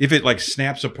 If it like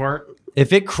snaps apart?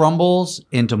 If it crumbles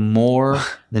into more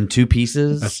than 2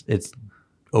 pieces, it's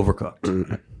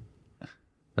overcooked.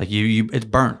 Like it's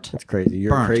burnt. That's crazy.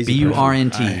 You're burnt. a crazy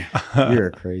BURNT. You're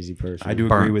a crazy person. I do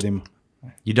agree with him.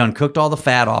 You done cooked all the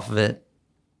fat off of it.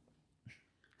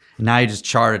 Now you just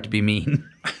chart it to be mean.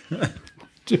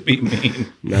 To be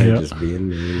mean. Now you're just being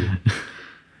mean.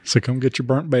 So come get your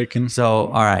burnt bacon. So,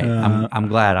 all right. I'm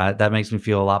glad. That makes me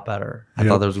feel a lot better. I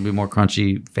thought there was going to be more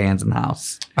crunchy fans in the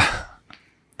house.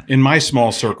 In my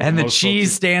small circle. And the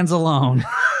cheese stands alone.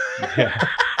 Yeah.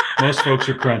 Most folks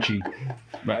are crunchy.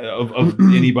 Of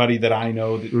anybody that I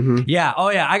know. That, Yeah. Oh,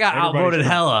 yeah. I got outvoted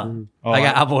hella. Oh, I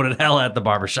got outvoted hella at the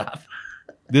barbershop.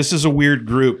 This is a weird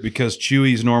group because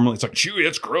Chewy's normally, it's like, Chewy,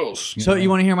 that's gross. So you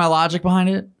want to hear my logic behind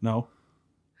it? No.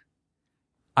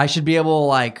 I should be able to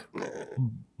like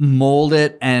mold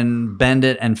it and bend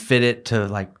it and fit it to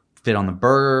like fit on the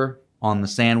burger, on the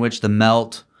sandwich, the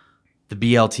melt, the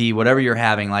BLT, whatever you're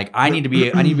having. Like I need to be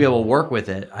able to work with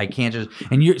it. I can't just,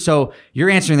 and so you're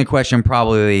answering the question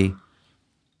probably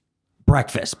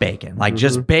breakfast bacon, like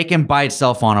just bacon by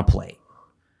itself on a plate.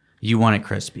 You want it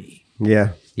crispy. Yeah.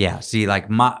 Yeah. See, like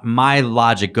my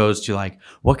logic goes to like,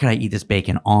 what can I eat this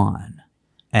bacon on?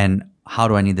 And how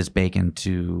do I need this bacon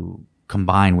to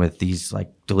combine with these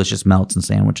like delicious melts and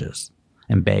sandwiches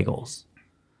and bagels?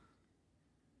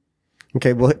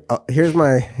 Okay, well, here's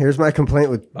my complaint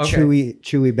with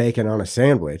chewy bacon on a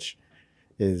sandwich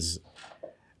is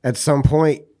at some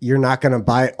point you're not going to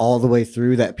bite all the way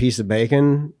through that piece of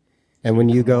bacon, and when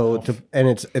you go to, and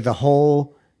it's the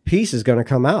whole piece is going to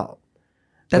come out.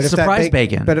 That's surprise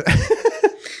bacon. But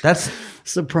that's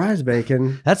surprise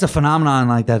bacon. That's a phenomenon.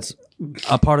 Like that's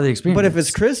a part of the experience. But if it's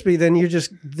crispy, then you're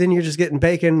just getting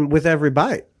bacon with every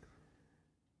bite.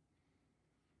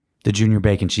 The junior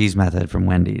bacon cheese method from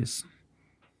Wendy's.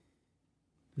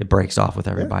 It breaks off with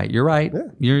every bite. You're right. Yeah.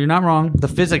 You're not wrong. The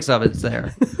physics of it's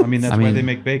there. I mean, that's why they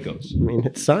make bacos. I mean,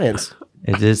 it's science.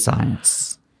 It is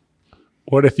science.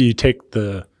 What if you take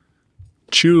the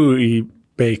chewy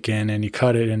bacon and you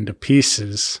cut it into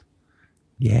pieces?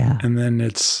 Yeah. And then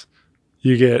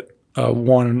you get a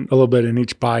little bit in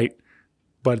each bite,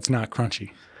 but it's not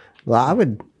crunchy. Well,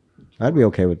 I'd be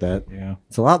okay with that. Yeah.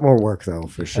 It's a lot more work though,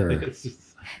 for sure. You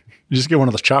just get one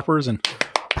of those choppers and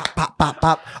pop, pop,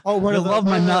 pop. Oh, you love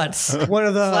my nuts. One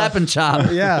of the slap and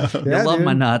chop. Yeah. You love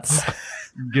my nuts.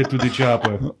 Get to the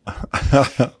chopper.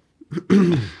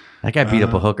 That guy beat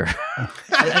up a hooker.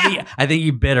 I think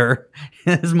he bit her.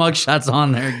 His mugshot's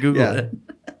on there. Google it.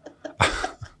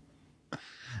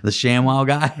 The ShamWow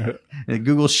guy.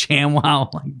 Google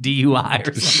ShamWow like DUI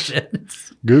or some shit.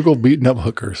 Google beating up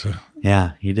hookers.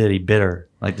 Yeah, he did. He bit her.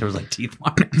 Like there was like teeth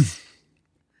marks.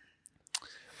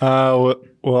 So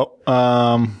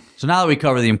now that we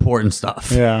cover the important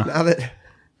stuff. Yeah. Now that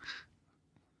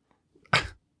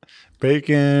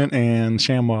bacon and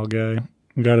ShamWow guy.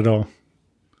 We got it all.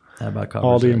 That about covers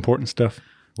all the it. important stuff.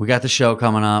 We got the show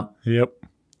coming up. Yep.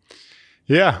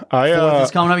 Yeah. Fourth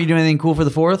is coming up. You doing anything cool for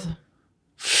the 4th?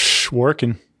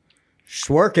 Working.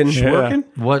 Schworking?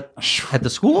 What? At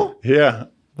the school? Yeah.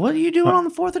 What are you doing on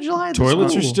the 4th of July?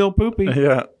 Toilets are still poopy.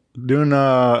 Yeah. Doing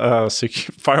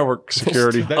firework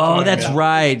security. That's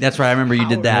right. That's right. I remember you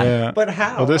did that. Yeah. But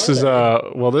how? Well,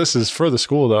 this is for the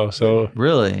school though. So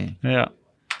really, yeah,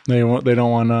 they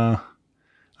don't want.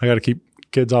 I got to keep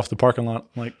kids off the parking lot,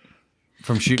 like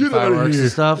from shooting fireworks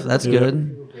and stuff. That's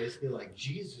good. Basically, like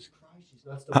Jesus Christ, she's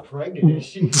not still pregnant, is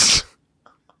she?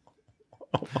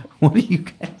 What are you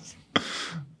guys?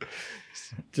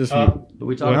 Just are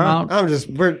we talking about?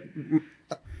 We're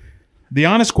the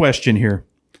honest question here.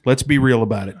 Let's be real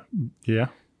about it. Yeah.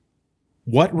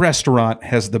 What restaurant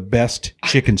has the best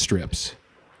chicken strips?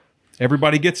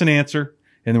 Everybody gets an answer,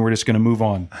 and then we're just going to move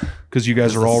on because you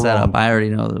guys are all wrong. I already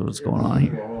know what's going on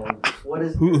here. What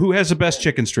is Who has the best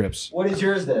chicken strips? What is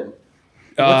yours then?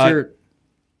 What's your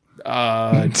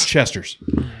Chester's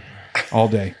all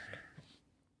day.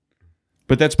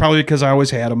 But that's probably because I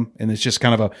always had them, and it's just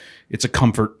kind of it's a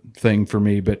comfort thing for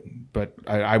me. But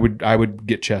I would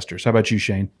get Chester's. How about you,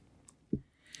 Shane?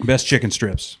 Best chicken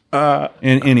strips in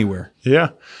anywhere. Yeah.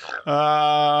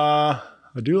 I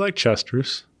do like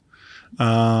Chester's.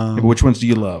 Which ones do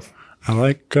you love? I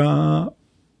like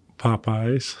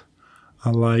Popeyes. I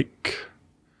like.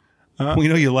 We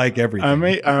know you like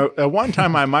everything. At one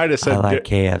time I might have said I like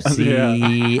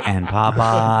KFC and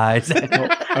Popeyes.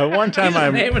 At one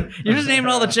time you're just naming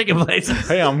all the chicken places.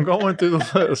 Hey, I'm going through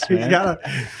the list, man. I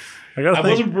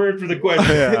wasn't prepared for the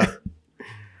question. Yeah.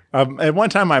 At one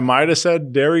time I might have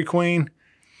said Dairy Queen.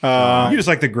 You just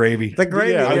like the gravy. The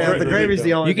gravy, the gravy's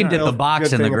the only. You can dip the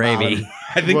box in the gravy.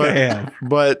 I think I have.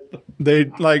 But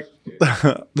they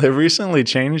they recently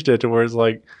changed it to where it's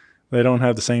like they don't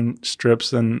have the same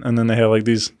strips and then they have like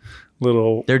these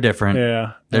little. They're different.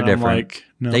 Yeah, they're different. Like,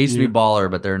 no, they used to be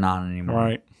baller, but they're not anymore.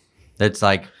 Right. It's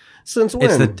like since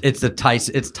when? It's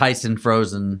Tyson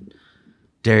frozen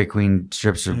Dairy Queen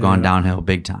strips have gone downhill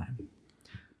big time.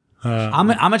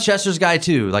 I'm a Chester's guy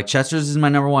too. Like Chester's is my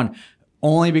number one,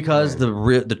 only because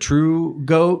the true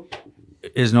goat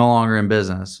is no longer in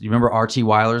business. You remember R.T.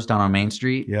 Weiler's down on Main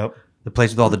Street? Yep. The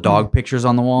place with all the dog pictures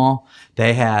on the wall.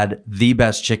 They had the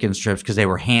best chicken strips because they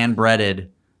were hand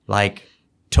breaded, like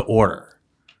to order.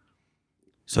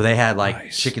 So they had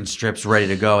like chicken strips ready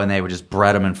to go, and they would just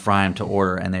bread them and fry them to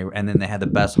order, and then they had the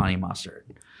best honey mustard.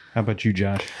 How about you,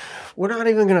 Josh? We're not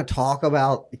even going to talk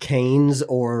about Cane's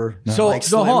or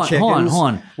hold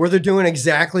on. Where they're doing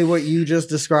exactly what you just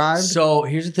described. So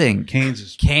here's the thing.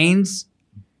 Cane's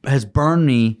has burned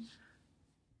me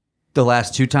the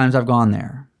last 2 times I've gone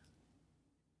there.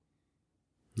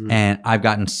 And I've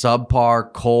gotten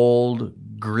subpar, cold,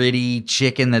 gritty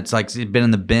chicken that's like been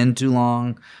in the bin too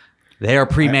long. They are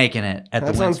pre-making it at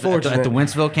the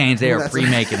Wentzville Cane's. They are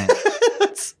pre-making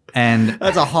it. And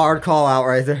that's a hard call out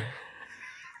right there.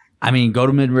 I mean, go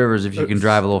to Mid Rivers if you can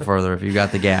drive a little further if you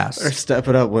got the gas. Or step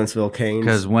it up, Wentzville Cane's.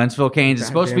 Because Wentzville Cane's is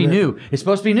supposed to be new. It's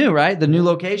supposed to be new, right? The new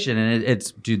location, and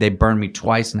it's dude. They burned me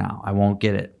twice now. I won't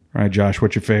get it. All right, Josh,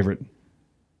 what's your favorite?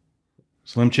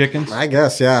 Slim Chickens? I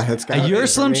guess, yeah. You're a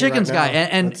Slim Chickens guy,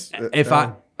 and if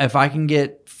I can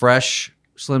get fresh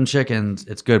Slim Chickens,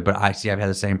 it's good. But I've had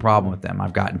the same problem with them.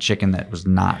 I've gotten chicken that was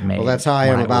not made. Well, that's how I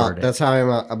am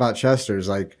about Chester's.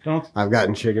 Like, I've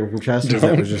gotten chicken from Chester's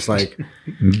that was just like,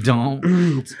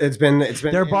 It's been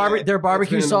their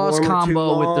barbecue sauce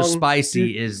combo with the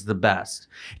spicy is the best.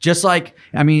 Just like,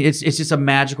 I mean, it's just a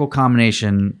magical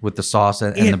combination with the sauce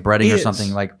and the breading or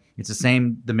something. Like, it's the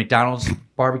same. The McDonald's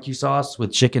barbecue sauce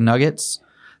with chicken nuggets.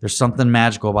 There's something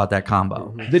magical about that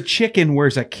combo. The chicken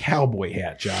wears a cowboy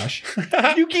hat, Josh.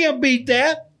 You can't beat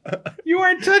that. You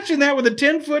aren't touching that with a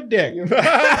 10-foot dick.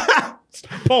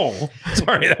 Pole.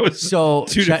 Sorry, that was so.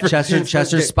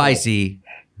 Chester's spicy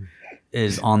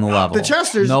is on the level. The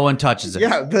Chester's, no one touches it.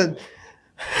 Yeah,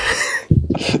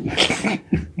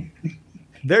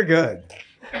 they're good.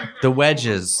 The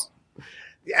wedges.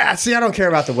 Yeah, see, I don't care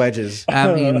about the wedges.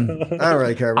 I mean, I don't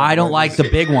really care about I don't like the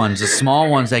big ones. The small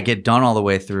ones that get done all the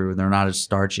way through, they're not as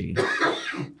starchy.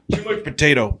 Too much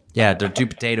potato. Yeah, they're too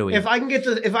potato-y. If I can get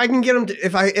them to,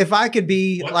 if I could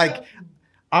be like,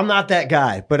 I'm not that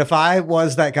guy, but if I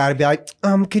was that guy to be like,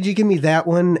 could you give me that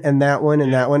one and that one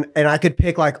and that one, and I could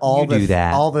pick like all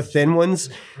the thin ones.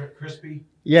 Crispy.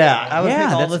 Yeah, I would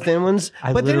pick all the thin ones.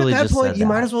 But then at that point, you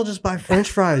might as well just buy French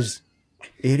fries.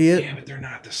 Idiot. Yeah, but they're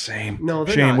not the same. No,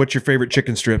 they're Shane, not. What's your favorite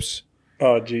chicken strips?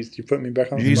 Oh, geez, you put me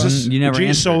back on Jesus. You never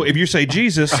answered. So if you say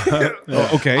Jesus,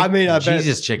 okay. I mean,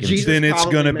 Jesus chicken. Then it's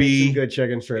going to be some good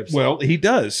chicken strips. Well, he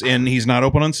does, and he's not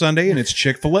open on Sunday, and it's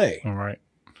Chick-fil-A. All right.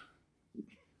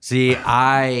 See,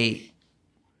 I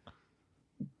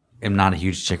am not a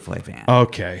huge Chick-fil-A fan.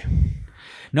 Okay.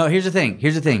 No, here's the thing.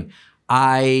 You're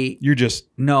just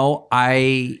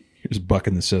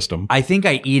bucking the system. I think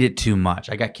I eat it too much.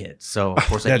 I got kids, so of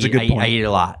course I eat it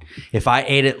a lot. If I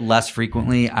ate it less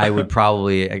frequently, I would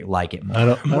probably like it more. I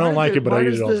don't like it, but I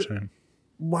eat it all the time.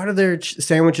 Why do their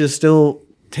sandwiches still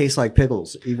taste like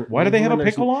pickles? Why do they have a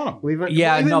pickle on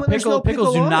them?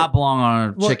 Pickles do not belong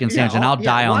on a chicken sandwich, and I'll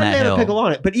die on that hill. Have a pickle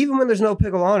on it? But even when there's no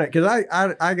pickle on it, because I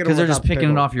get because they're just picking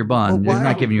it off your bun. They're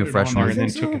not giving you a fresh one. And then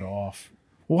took it off.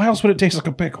 Well, how else would it taste like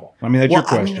a pickle? I mean, that's your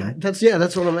question. I mean, that's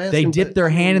what I'm asking. They dip their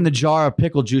hand in the jar of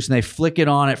pickle juice and they flick it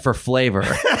on it for flavor.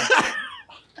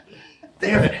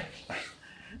 Damn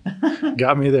it.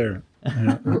 Got me there.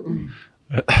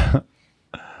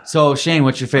 So, Shane,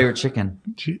 what's your favorite chicken?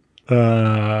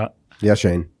 Yeah,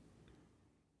 Shane.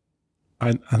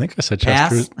 I think I said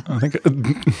Chester's.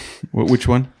 Which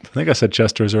one? I think I said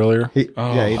Chester's earlier.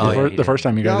 The first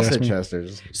time you guys asked me.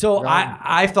 Chester's. So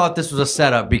I thought this was a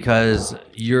setup because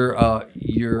you're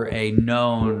a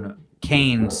known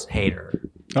Cane's hater.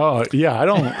 Oh yeah, I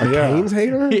don't. Cane's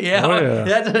hater? Yeah, Oh,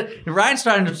 yeah. Ryan's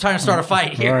trying to start a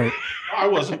fight here. Right. I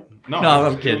wasn't. No,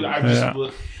 I'm kidding.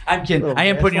 I'm kidding. I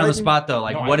am putting you on the spot though.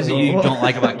 Like, what is it you don't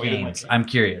like about Cane's? I'm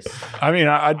curious. I mean,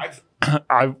 I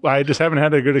just haven't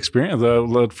had a good experience.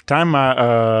 The time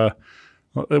I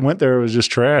went there, it was just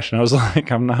trash, and I was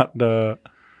like, I'm not. Don't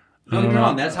get me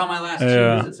wrong. That's how my last 2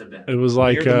 visits have been. It was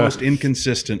like You're the most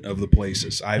inconsistent of the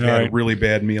places. I've had a really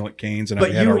bad meal at Cane's, and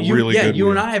I've had a really good. You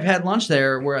meal. and I have had lunch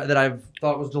there that I've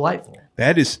thought was delightful.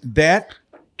 That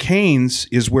Cane's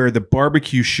is where the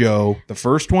barbecue show, the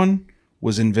first one,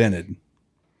 was invented.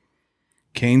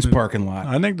 Cane's parking lot.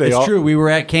 I think It's true. We were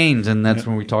at Cane's, and that's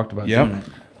when we talked about doing it.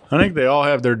 I think they all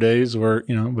have their days where,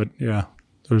 but yeah,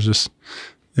 there's just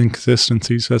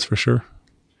inconsistencies, that's for sure.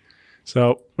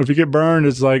 So if you get burned,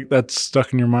 it's like that's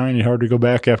stuck in your mind. You're hard to go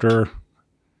back after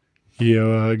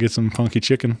you get some funky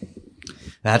chicken.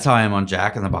 That's how I am on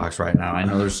Jack in the Box right now. I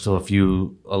know there's still a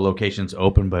few locations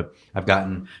open, but I've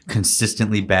gotten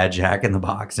consistently bad Jack in the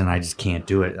Box, and I just can't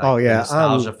do it. Like, Oh, yeah. the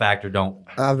nostalgia factor don't.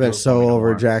 I've been so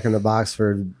over Jack in the Box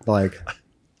for like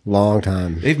long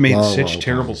time. They've made long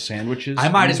terrible sandwiches. I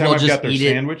might as well I've just got their eat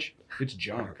it. sandwich. It's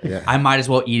junk. Yeah. I might as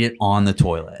well eat it on the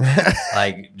toilet.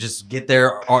 Like, just get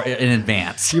there in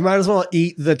advance. You might as well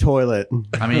eat the toilet.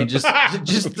 I mean, just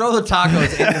throw the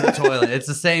tacos into the toilet. It's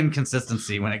the same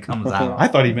consistency when it comes out. I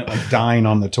thought he meant like dying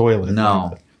on the toilet.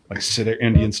 No. Like sit there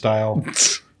Indian style.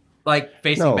 Like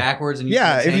facing No. backwards. And you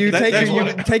Yeah, if you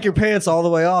That's take your pants all the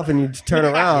way off and you turn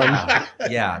around,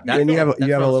 yeah, then you have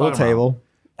a little table.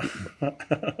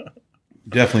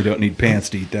 Definitely don't need pants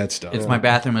to eat that stuff. It's my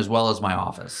bathroom as well as my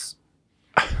office.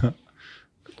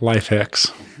 Life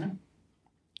hacks.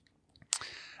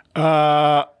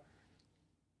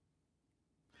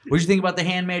 What did you think about the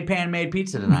handmade pan-made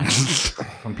pizza tonight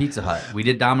from Pizza Hut? We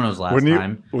did Domino's last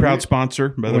time. Proud sponsor,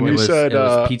 by the when way. you said it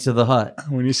was Pizza the Hut.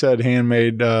 when you said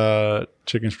handmade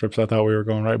chicken strips, I thought we were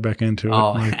going right back into it.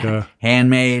 Oh, Like,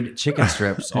 handmade chicken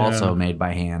strips, also made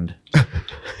by hand.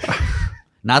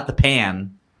 Not the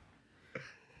pan.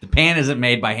 The pan isn't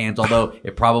made by hand, although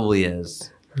it probably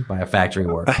is by a factory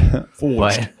worker.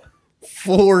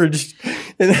 Forged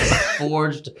in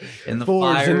the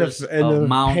fires of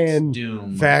Mount pan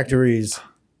Doom. factories.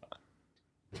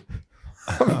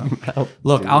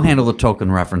 Look, I'll handle the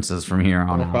token references from here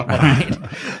on out. All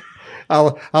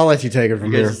right? I'll let you take it from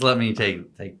You guys here. just let me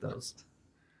take those.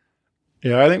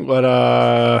 yeah, I think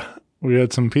we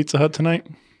had some Pizza Hut tonight.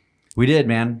 We did,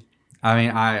 man. I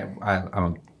mean,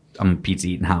 I'm a pizza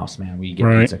eating house, man. We get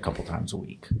Right. pizza a couple times a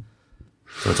week.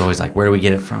 So it's always like, where do we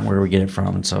get it from? Where do we get it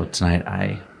from? And so tonight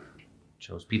I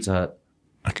chose Pizza Hut.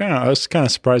 I was kind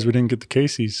of surprised we didn't get the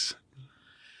Casey's.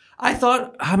 I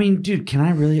thought, I mean, dude, can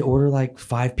I really order like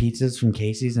 5 pizzas from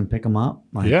Casey's and pick them up?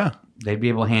 Like, Yeah. They'd be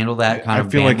able to handle that kind of I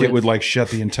feel like it bandwidth. would like shut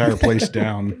the entire place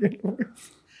down.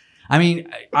 I mean,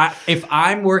 if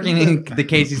I'm working in the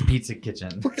Casey's Pizza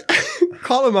Kitchen,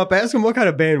 Call them up, ask them what kind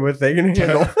of bandwidth they can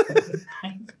handle.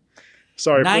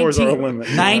 Sorry, floors are a limit.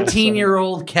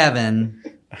 19-year-old Kevin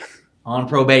on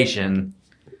probation,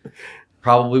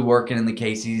 probably working in the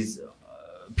Casey's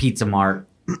Pizza Mart,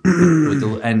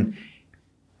 and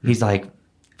he's like,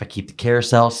 if I keep the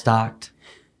carousel stocked,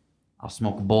 I'll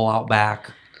smoke a bowl out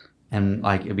back, and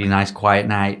like it'd be a nice quiet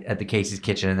night at the Casey's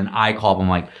kitchen. And then I call him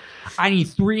like, I need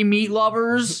 3 meat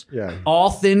lovers,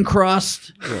 all thin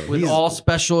crust with all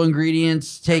special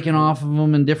ingredients taken off of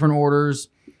them in different orders,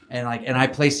 and I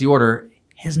place the order.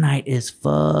 His night is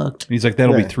fucked. He's like,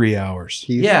 that'll be 3 hours.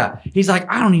 He's like,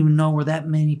 I don't even know where that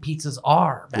many pizzas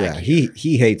are. Yeah,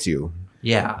 he hates you.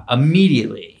 Yeah,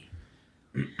 immediately.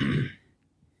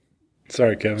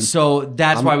 Sorry, Kevin. So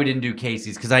that's why we didn't do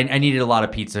Casey's, because I needed a lot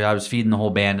of pizza. I was feeding the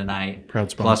whole band tonight. Proud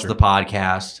Plus sponsor. the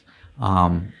podcast,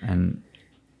 and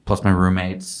plus my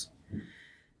roommates.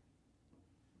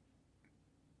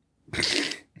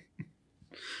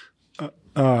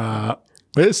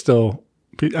 But it's still,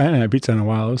 I hadn't had pizza in a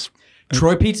while.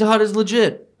 Troy Pizza Hut is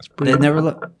legit. They've never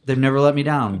let me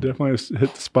down. Definitely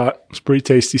hit the spot. It's pretty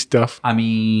tasty stuff. I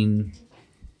mean,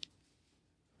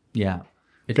 yeah,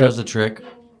 it does the trick.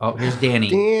 Oh, here's Danny.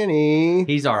 Danny.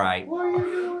 He's all right.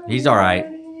 He's all right.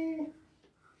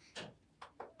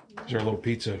 He's our little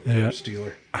pizza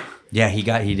stealer. Yeah, he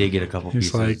did get a couple He's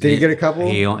pieces. like- Did you get a couple?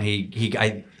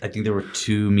 I think there were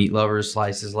 2 meat lovers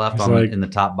slices left He's like- in the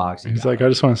top box. He's like, I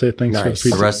just want to say thanks for the Nice. The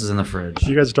pizza. rest is in the fridge.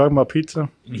 You guys are talking about pizza?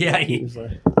 Yeah, he's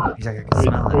like, I can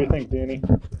smell What do you it. think, Danny?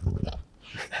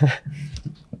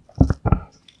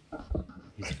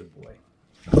 He's a good boy.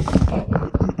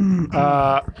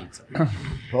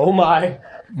 Oh my.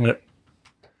 Yeah.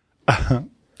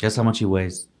 Guess how much he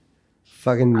weighs?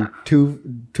 Fucking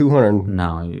 200.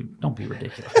 No, don't be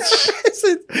ridiculous.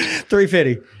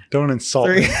 350. Don't insult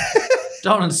me.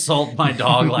 Don't insult my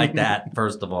dog like that,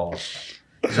 first of all.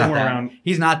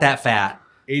 He's not that fat.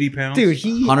 80 pounds? Dude,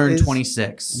 he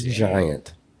 126. is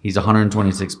giant. He's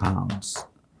 126 pounds.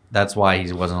 That's why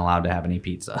he wasn't allowed to have any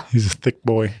pizza. He's a thick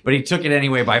boy. But he took it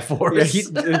anyway by force.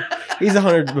 Yeah, he's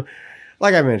 100.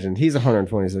 Like I mentioned, he's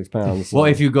 126 pounds. So. Well,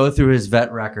 if you go through his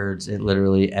vet records, it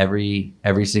literally every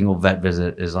single vet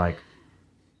visit is like,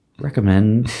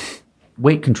 recommend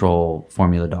weight control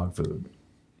formula dog food.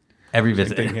 Every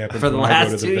visit thing happens for the when I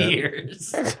go last to the 2 vet.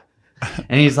 years.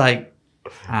 And he's like,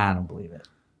 I don't believe it.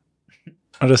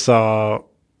 I just saw,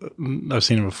 I've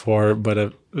seen it before, but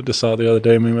I just saw it the other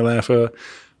day, made me laugh.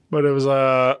 But it was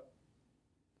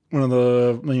one of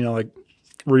the, like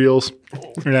reels.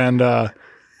 And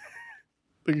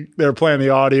they were playing the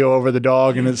audio over the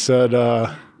dog, and it said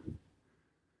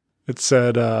it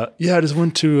said, yeah, I just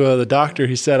went to the doctor.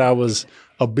 He said I was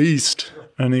a beast.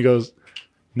 And he goes,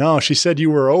 no, she said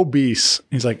you were obese.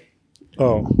 He's like,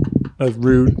 oh, that's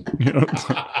rude. You know?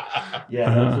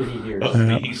 Yeah, that's what he hears.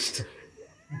 Yeah. Beast.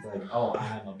 It's like, oh,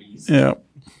 I'm a beast. Yeah.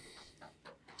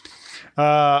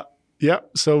 Yeah.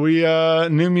 So we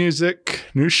new music,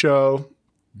 new show.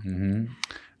 New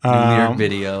lyric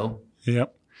video.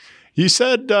 Yep. You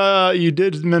said you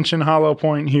did mention Hollow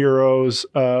Point Heroes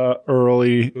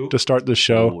early to start the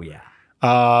show. Oh yeah.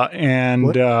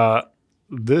 And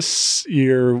this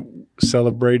year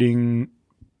celebrating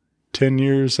 10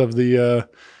 years of the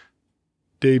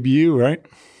debut, right?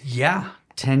 Yeah.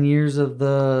 10 years of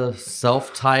the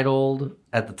self-titled,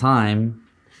 at the time,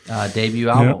 debut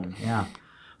album. Yep. Yeah.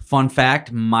 Fun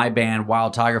fact, my band,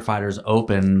 Wild Tiger Fighters,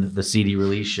 opened the CD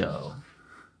release show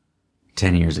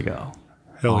 10 years ago.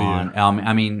 Hell yeah.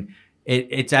 I mean,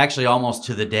 it's actually almost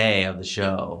to the day of the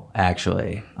show,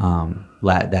 actually.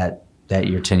 That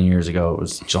year, 10 years ago, it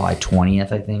was July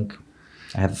 20th, I think.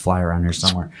 I have the flyer around here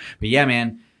somewhere. But yeah,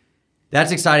 man,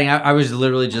 that's exciting. I was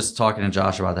literally just talking to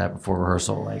Josh about that before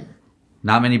rehearsal. Like,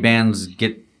 not many bands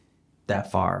get that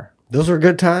far. Those were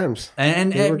good times.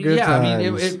 And They were good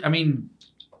times. times. I mean,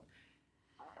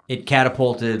 it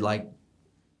catapulted like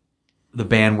the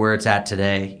band where it's at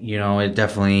today. You know, it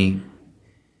definitely.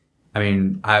 I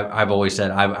mean, I've always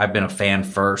said I've been a fan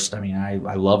first. I mean,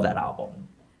 I love that album.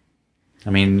 I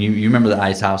mean, you remember the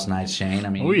Ice House nights, Shane? I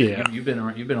mean, oh, yeah. you've been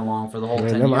along for the whole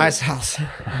 10 them years. Ice House.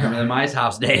 Remember the Ice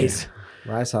House days.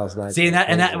 Ice House nights. See,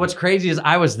 that what's crazy is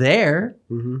I was there.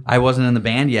 Mm-hmm. I wasn't in the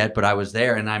band yet, but I was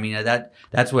there, and I mean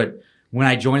that's what. When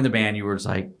I joined the band, you were just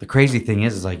like, the crazy thing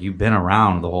is like you've been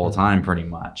around the whole time pretty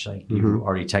much. Like you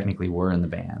already technically were in the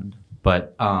band.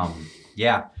 But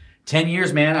yeah, 10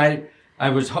 years, man.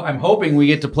 I'm hoping we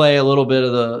get to play a little bit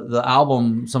of the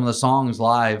album, some of the songs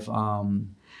live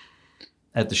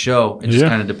at the show. It just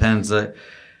kind of depends. With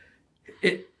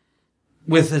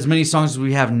as many songs as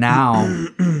we have now,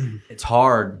 it's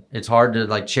hard. It's hard to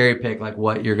like cherry pick like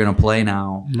what you're gonna play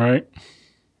now. Right.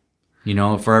 You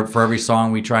know, for every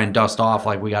song we try and dust off,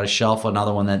 like we got to shelf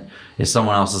another one that is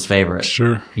someone else's favorite.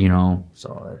 Sure. You know,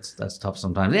 so that's tough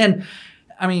sometimes. And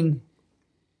I mean,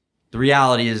 the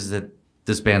reality is that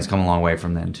this band's come a long way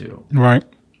from then too. Right.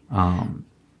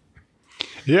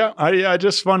 Yeah. I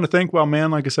just fun to think. Well, man,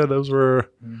 like I said, those were.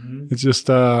 It's just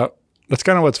that's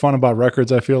kind of what's fun about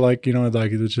records. I feel like, you know,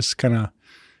 like it just kind of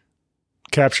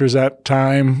captures that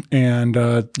time, and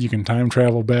you can time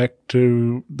travel back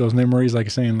to those memories, like you're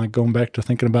saying, like going back to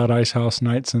thinking about Ice House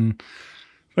nights and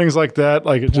things like that.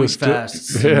 Like it Point just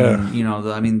fests, yeah. And, you know,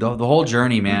 the whole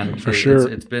journey, man. For sure.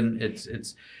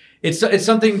 It's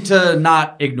something to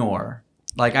not ignore.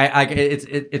 Like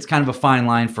it's kind of a fine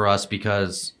line for us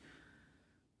because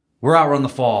we're Outrun the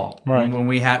Fall. Right. When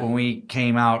we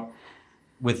came out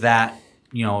with that,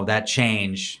 you know, that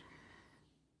change.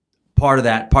 Part of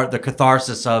the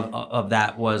catharsis of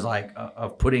that was like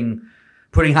of putting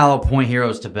Hollow Point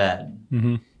Heroes to bed.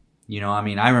 Mm-hmm. You know, I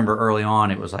mean, I remember early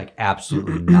on it was like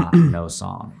absolutely no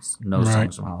songs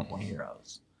songs from Hollow Point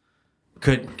Heroes.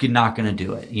 Could not gonna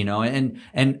do it. You know, and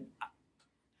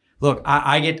look,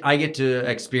 I get to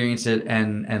experience it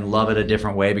and love it a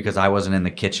different way because I wasn't in the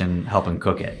kitchen helping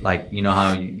cook it. Like, you know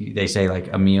how they say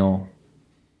like a meal,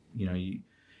 you know,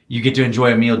 you get to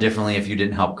enjoy a meal differently if you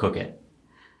didn't help cook it.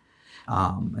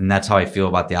 And that's how I feel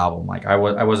about the album. Like I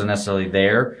wasn't necessarily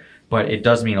there, but it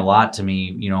does mean a lot to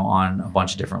me, you know, on a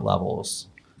bunch of different levels.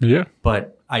 Yeah.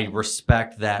 But I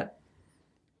respect that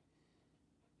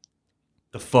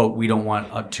we don't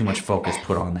want too much focus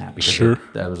put on that because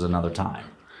that was another time.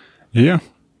 Yeah.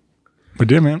 But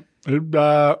yeah, man,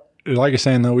 like you're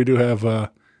saying though, we do have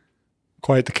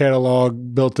quite the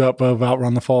catalog built up of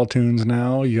Outrun the Fall tunes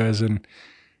now. You guys and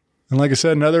like I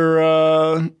said,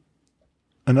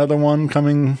 another one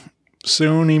coming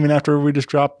soon, even after we just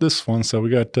dropped this one. So we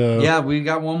got we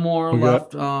got one more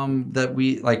left that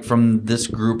we like from this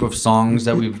group of songs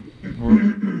that we've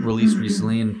released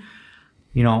recently, and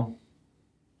you know,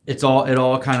 it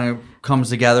all kind of comes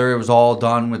together. It was all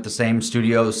done with the same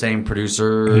studio, the same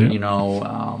producer, you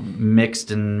know,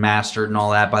 mixed and mastered and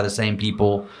all that by the same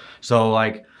people. So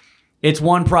like, it's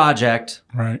one project,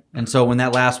 right? And so when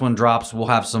that last one drops, we'll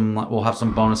have some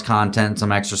bonus content,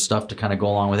 some extra stuff to kind of go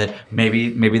along with it. Maybe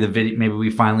the video, maybe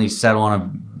we finally settle on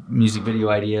a music video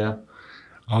idea.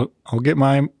 I'll get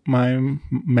my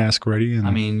mask ready. And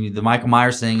I mean, the Michael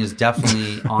Myers thing is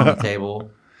definitely on the table.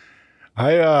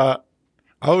 I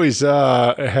always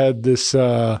had this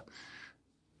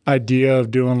idea of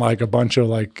doing like a bunch of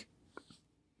like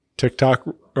TikTok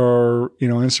or, you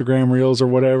know, Instagram reels or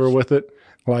whatever with it.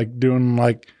 Like doing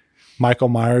like Michael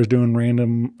Myers doing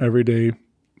random everyday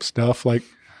stuff, like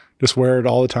just wear it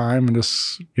all the time and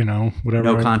just, whatever.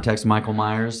 No context, Michael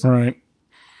Myers. Right.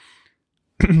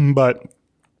 But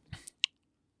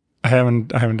I haven't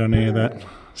done any of that.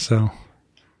 So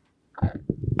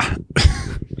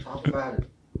Talk about it.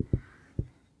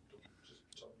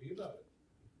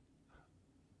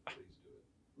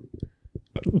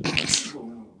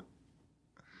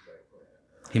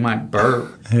 He might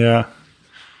burp. yeah.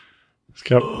 He's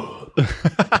got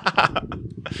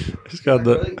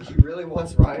He really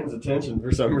wants Ryan's attention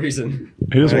for some reason.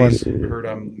 he just wants heard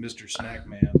I'm Mr. Snack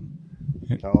Man.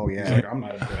 Oh He's yeah. like, I'm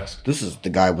not impressed. This is the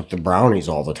guy with the brownies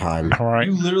all the time. all right.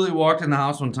 You literally walked in the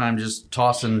house one time just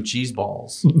tossing cheese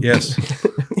balls. Yes.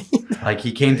 Like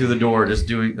he came through the door just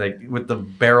doing like with the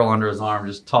barrel under his arm,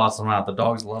 just tossing them out. The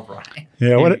dogs love Ryan.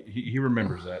 Yeah, what He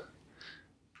remembers that.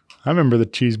 I remember the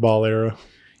cheese ball era.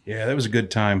 Yeah, that was a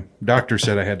good time. Doctor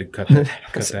said I had to cut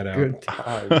that out. Good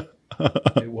time.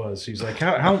 It was. He's like,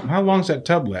 how long's that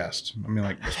tub last? I mean,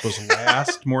 like, it's supposed to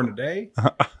last more than a day?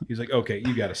 He's like, okay,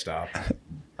 you got to stop.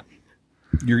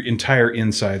 Your entire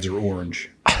insides are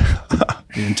orange.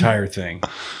 The entire thing.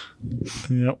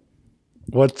 Yep.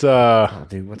 What's Oh,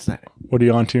 dude, what's that? what are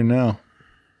you on to now?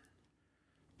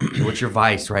 What's your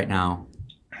vice right now?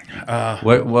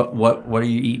 What are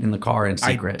you eating in the car in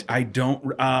secret? I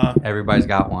don't. Everybody's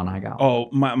got one. I got one.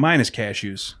 Oh, mine is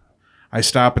cashews. I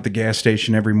stop at the gas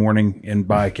station every morning and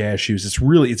buy cashews.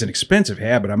 It's an expensive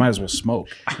habit. I might as well smoke.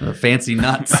 Fancy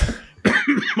nuts.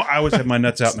 I always have my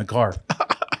nuts out in the car,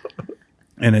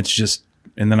 and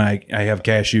then I have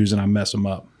cashews and I mess them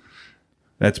up.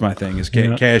 That's my thing.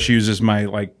 Cashews is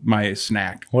my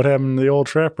snack. What happened to the old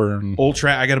Trapper?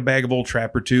 I got a bag of Old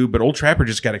Trapper too, but Old Trapper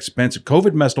just got expensive.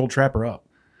 COVID messed Old Trapper up.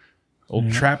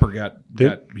 Old Trapper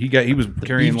he was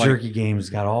carrying Beef jerky games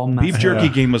got all messed beef jerky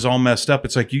game was all messed up.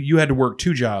 It's like you had to work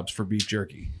 2 jobs for beef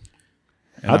jerky.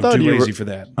 And I'm too lazy for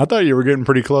that. I thought you were getting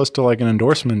pretty close to like an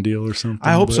endorsement deal or something.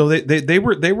 I hope so. They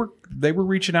were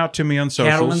reaching out to me on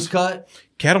socials.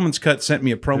 Cattleman's Cut sent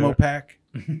me a promo pack.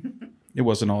 It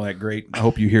wasn't all that great. I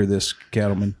hope you hear this,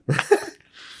 Cattleman.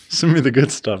 Send me the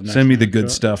good stuff. Send me the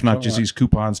good stuff, not just these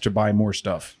coupons to buy more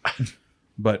stuff.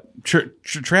 But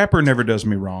Trapper never does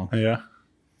me wrong. Yeah.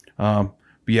 But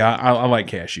yeah, I like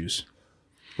cashews.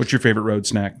 What's your favorite road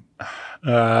snack?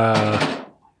 You're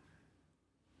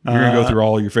gonna go through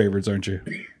all your favorites, aren't you?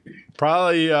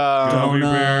 Probably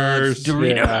Donuts,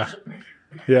 Doritos.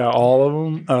 Yeah, all of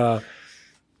them.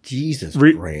 Jesus,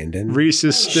 Brandon.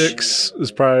 Reese's Sticks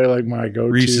is probably like my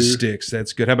go-to. Reese's Sticks,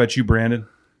 that's good. How about you, Brandon?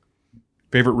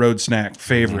 Favorite road snack?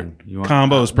 Favorite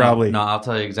combos, probably. No, I'll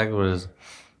tell you exactly what it is.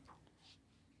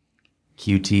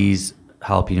 QT's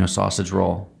jalapeno sausage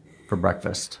roll for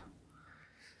breakfast.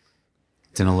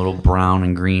 It's in a little brown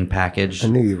and green package. I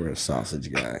knew you were a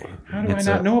sausage guy. How do I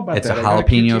not know about it's that? It's a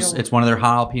jalapeno. It's one of their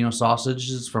jalapeno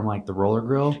sausages from like the roller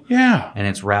grill. Yeah. And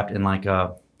it's wrapped in like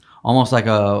almost like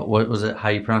a, what was it? How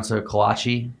you pronounce it?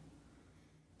 Kolache?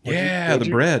 Yeah, the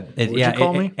bread. What'd you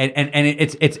call me? And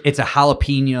it's a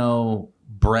jalapeno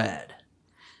bread.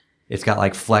 It's got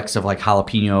like flecks of like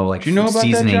jalapeno like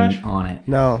seasoning on it.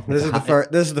 No, this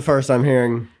is the first I'm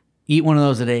hearing. Eat one of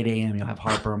those at 8 a.m. You'll have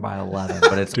heartburn by 11,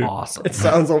 but it's awesome. It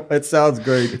sounds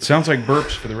great. It sounds like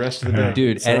burps for the rest of the day.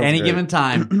 Dude, at any given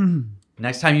time,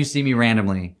 next time you see me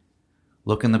randomly,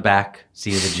 look in the back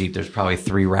seat of the Jeep. There's probably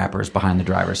 3 wrappers behind the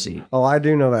driver's seat. Oh, I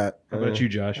do know that. How about you,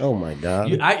 Josh? Oh my God.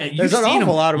 You've There's an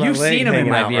awful lot of my You've leg seen them in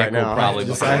hanging my out vehicle right now. probably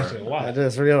before. I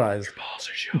just realized. Balls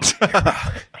are showing.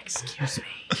 Excuse me.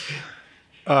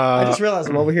 I just realized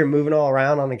I'm over here moving all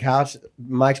around on the couch.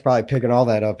 Mike's probably picking all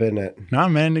that up, isn't it? Nah,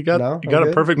 man, you got a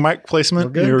perfect mic placement.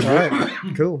 We're good. You're All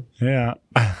right. Cool. Yeah.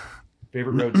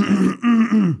 Favorite road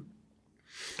snack?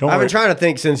 I've been trying to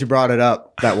think since you brought it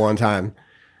up that one time,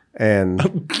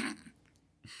 and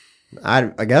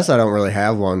I guess I don't really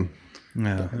have one.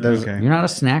 No. You're not a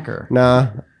snacker. Nah.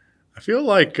 I feel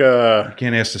like you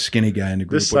can't ask the skinny guy in the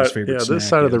group this what his side, favorite snack this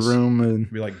side of the is. room,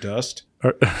 and Be like dust.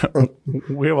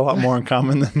 we have a lot more in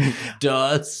common than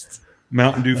Dust.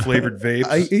 Mountain Dew flavored vapes.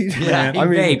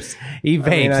 Vapes. He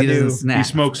vapes. He doesn't snack. He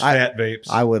smokes fat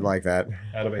vapes. I would like that.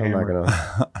 Out of a hammer.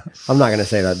 I'm not gonna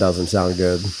say that doesn't sound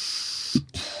good.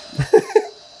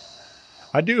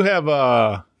 I do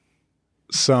have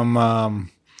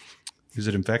some Is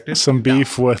it infected? some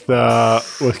beef with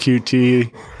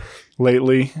QT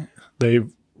lately.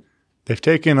 They've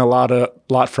taken a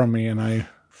lot from me, and I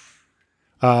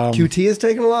QT has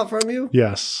taken a lot from you?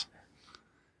 Yes.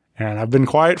 And I've been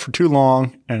quiet for too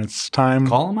long, and it's time.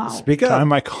 Call him out. Speak up.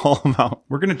 Time I call him out.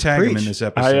 We're gonna tag him in this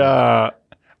episode.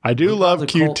 I do love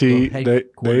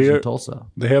QT. Tulsa.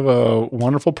 They have a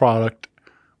wonderful product,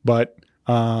 but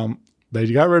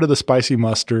they got rid of the spicy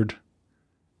mustard,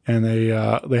 and they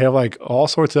have like all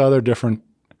sorts of other different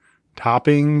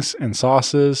toppings and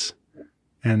sauces,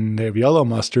 and they have yellow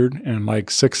mustard and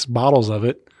like 6 bottles of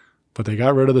it, but they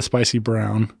got rid of the spicy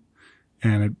brown,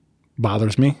 and it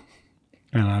bothers me.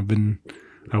 And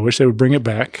I wish they would bring it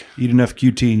back. Eat enough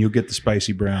QT and you'll get the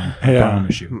spicy brown. I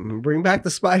promise you. Bring back the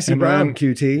spicy brown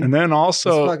QT. And then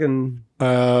also, fucking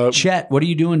Chet, what are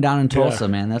you doing down in Tulsa,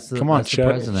 man? That's the Chet.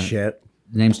 president. Chet.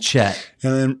 His name's Chet.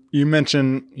 And then you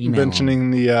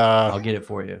mentioning the I'll get it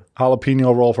for you.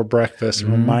 Jalapeno roll for breakfast.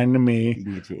 Reminded me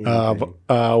of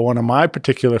one of my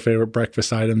particular favorite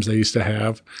breakfast items they used to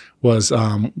have was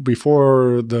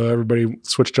before everybody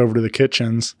switched over to the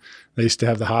kitchens. They used to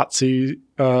have the hot seat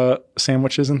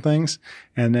sandwiches and things,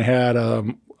 and they had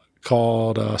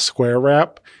called square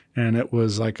wrap, and it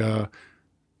was like a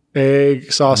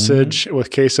egg sausage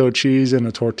with queso cheese and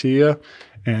a tortilla.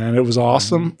 And it was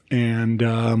awesome, and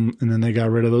then they got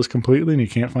rid of those completely, and you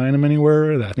can't find them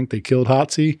anywhere. I think they killed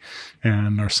Hotsy,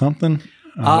 or something.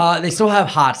 They still have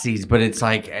hot seats, but it's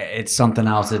like it's something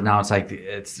else. Now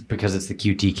it's because it's the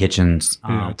QT kitchens.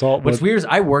 It's all. What's weird is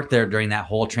I worked there during that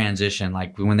whole transition,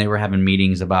 like when they were having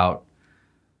meetings about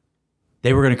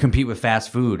they were going to compete with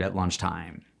fast food at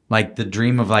lunchtime. Like the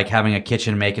dream of like having a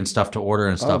kitchen making stuff to order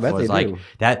and stuff was like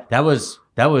that. That was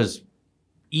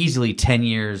easily 10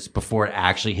 years before it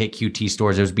actually hit QT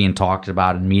stores. It was being talked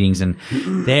about in meetings, and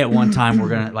they at one time were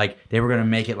gonna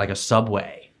make it like a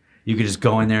Subway. You could just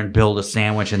go in there and build a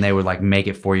sandwich, and they would like make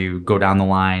it for you, go down the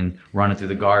line, run it through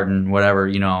the garden, whatever,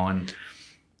 and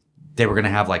they were gonna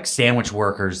have like sandwich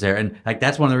workers there. And like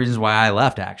that's one of the reasons why I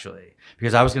left, actually,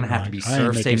 because I was gonna have to be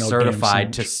Serve Safe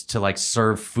certified to like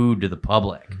serve food to the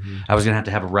public. I was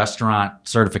gonna have a restaurant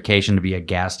certification to be a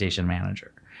gas station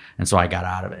manager. And so I got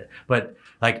out of it. But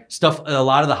like a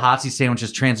lot of the Hotsy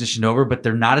sandwiches transitioned over, but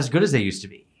they're not as good as they used to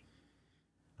be.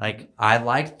 Like I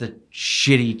liked the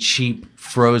shitty, cheap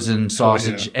frozen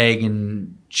sausage, egg,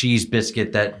 and cheese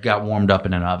biscuit that got warmed up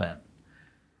in an oven.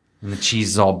 And the cheese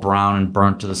is all brown and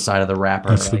burnt to the side of the wrapper.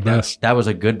 That's the best. That was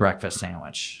a good breakfast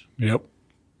sandwich. Yep.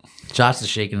 Josh is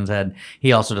shaking his head.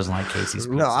 He also doesn't like Casey's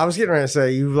pizza. No, I was getting ready to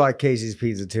say you like Casey's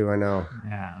pizza too. I know.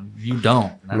 Yeah, you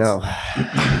don't. No.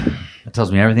 That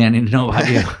tells me everything I need to know about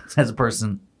you as a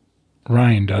person.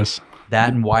 Ryan does.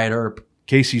 That and Wyatt Earp.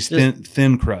 Casey's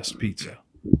thin crust pizza.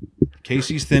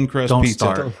 Casey's thin crust pizza.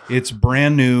 Start. It's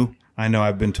brand new. I know.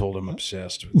 I've been told I'm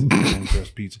obsessed with thin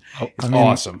crust pizza. It's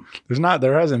awesome.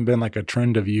 There hasn't been like a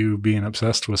trend of you being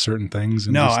obsessed with certain things.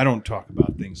 And no, I don't talk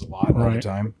about things a lot all the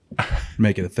time.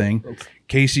 Make it a thing.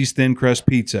 Casey's thin crust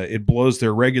pizza. It blows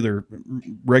their regular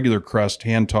crust,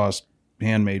 hand tossed,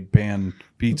 handmade pan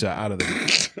pizza out of the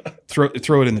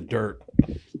throw it in the dirt.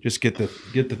 Just get the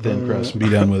thin crust and be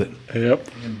done with it. Yep.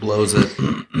 It blows it.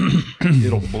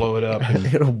 It'll blow it up.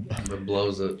 It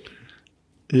blows it.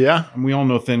 Yeah. And we all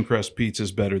know thin crust pizza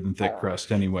is better than thick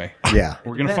crust anyway. Yeah.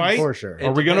 We're going to fight? For sure.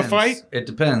 Are we going to fight? It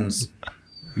depends.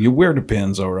 You wear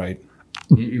depends, all right.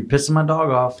 You're pissing my dog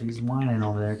off. He's whining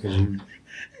over there because you.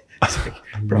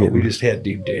 Bro, we just had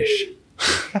deep dish.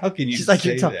 How can you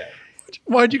say that?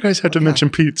 Why'd you guys have to mention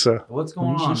pizza? What's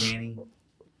going on, Danny?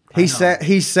 He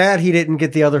said he didn't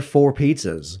get the other 4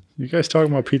 pizzas. You guys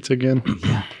talking about pizza again?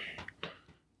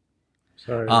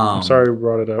 Sorry. I'm sorry we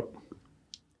brought it up.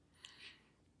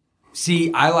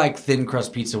 See, I like thin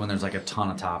crust pizza when there's like a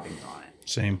ton of toppings on it.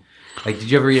 Same. Like,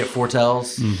 did you ever eat at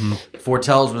Fortel's? Mm-hmm.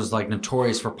 Fortel's was like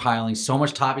notorious for piling so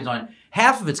much toppings on it.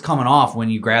 Half of it's coming off when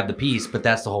you grab the piece, but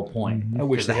that's the whole point. I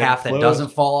wish the half that doesn't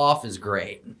fall off is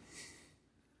great.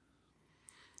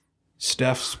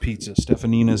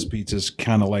 Stefanina's pizza is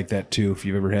kind of like that too. If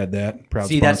you've ever had that, proud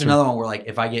See, sponsor. That's another one where like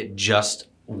if I get just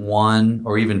 1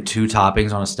 or even 2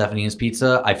 toppings on a Stefanina's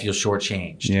pizza, I feel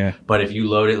shortchanged. Yeah. But if you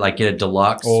load it, like get a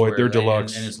deluxe. They're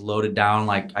deluxe, and it's loaded down.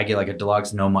 Like I get like a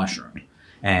deluxe, no mushroom,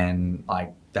 and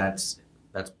like that's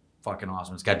fucking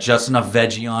awesome. It's got just enough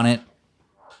veggie on it.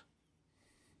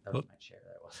 That was my chair.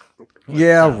 That was.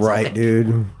 Yeah, right,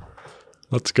 dude.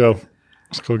 Let's go.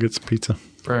 Let's go get some pizza.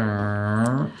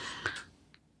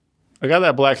 I got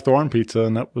that Blackthorn pizza,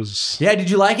 and that was Did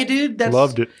you like it, dude?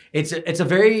 Loved it. It's a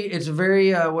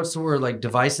very what's the word, like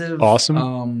divisive.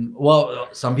 Awesome. Well,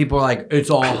 some people are like it's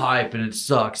all hype and it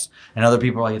sucks, and other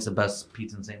people are like it's the best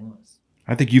pizza in St. Louis.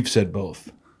 I think you've said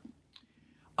both.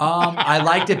 I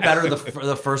liked it better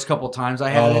the first couple times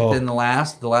I had it than the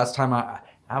last. The last time I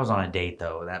was on a date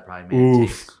though, that probably made it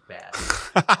taste bad.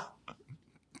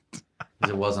 Because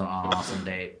it wasn't an awesome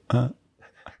date.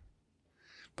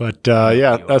 But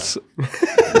yeah, that's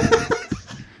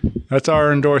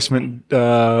our endorsement.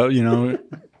 Get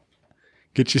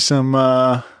you some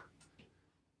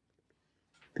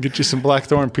Get you some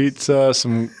Blackthorn pizza,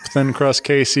 some thin crust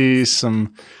Casey's,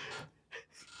 some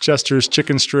Chester's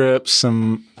chicken strips,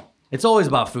 some. It's always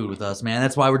about food with us, man.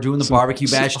 That's why we're doing the barbecue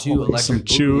bash too. Some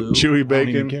chewy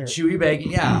bacon. Chewy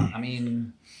bacon, yeah. I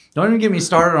mean, don't even get me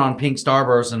started on pink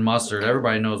Starburst and mustard.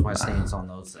 Everybody knows my stance on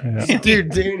those things. Yeah.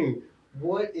 Dude, Danny,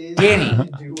 what is Danny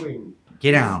doing?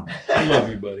 Get down. I love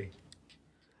you, buddy.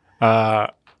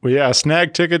 Well, yeah,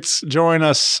 snag tickets. Join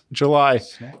us July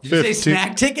 15th. Did you say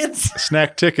snack tickets?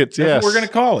 Snack tickets, yes. That's what we're going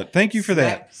to call it. Thank you for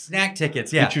that. Snack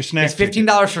tickets, yeah. Get your snack It's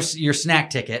 $15 for your snack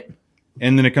ticket.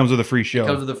 And then it comes with a free show. It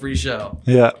comes with a free show.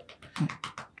 Yeah.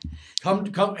 Come,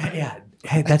 yeah.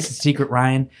 Hey, that's the secret,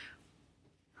 Ryan.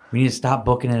 We need to stop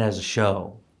booking it as a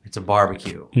show. It's a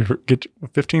barbecue. You get a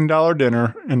 $15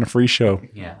 dinner and a free show.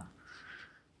 Yeah.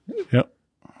 Yep.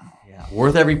 Yeah.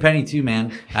 Worth every penny, too,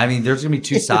 man. I mean, there's going to be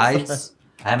 2 sides.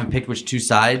 I haven't picked which 2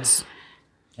 sides.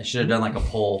 I should have done like a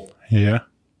poll. Yeah.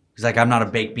 Because like I'm not a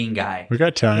baked bean guy. We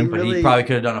got time. But he probably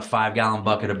could have done a 5-gallon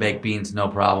bucket of baked beans, no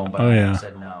problem. But I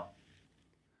said no.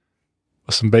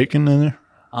 With some bacon in there?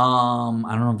 I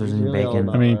don't know if there's any bacon.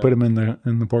 I mean, put them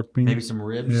in the pork beans. Maybe some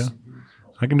ribs. Yeah.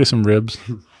 I can do some ribs.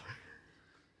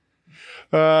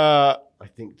 I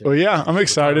think. Well, yeah, I'm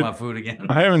excited. About food again.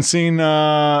 I haven't seen.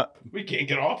 We can't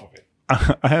get off of it.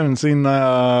 I haven't seen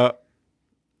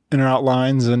Inner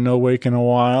Outlines and NOWAKE in a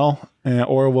while,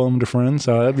 or Willem Dafrend.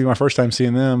 So that'd be my first time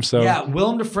seeing them. So yeah,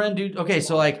 Willem Dafrend, dude. Okay,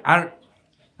 so like I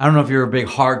don't know if you're a big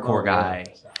hardcore guy.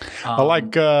 I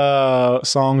like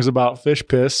songs about fish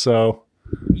piss. So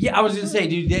yeah, I was gonna say,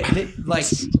 dude,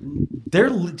 they're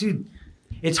dude.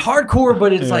 It's hardcore,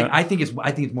 but it's like I think it's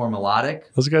more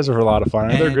melodic. Those guys are a lot of fun.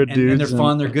 They're good dudes. And they're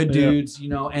fun. They're good dudes, you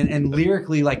know. And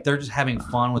lyrically, like they're just having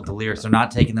fun with the lyrics. They're not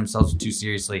taking themselves too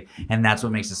seriously, and that's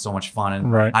what makes it so much fun.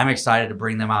 And I'm excited to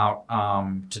bring them out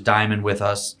to Diamond with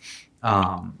us.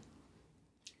 The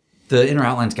Inner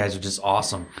Outlines guys are just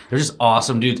awesome. They're just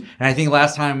awesome dudes. And I think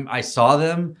last time I saw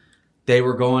them, they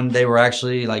were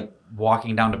actually like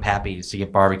walking down to Pappy's to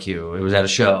get barbecue. It was at a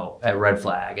show at Red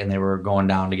Flag, and they were going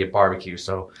down to get barbecue.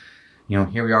 So, you know,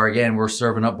 here we are again. We're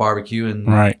serving up barbecue and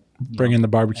bringing the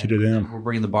barbecue to them. We're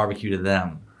bringing the barbecue to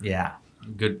them. Yeah,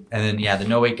 good. And then the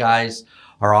NOWAKE guys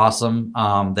are awesome.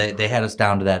 They had us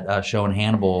down to that show in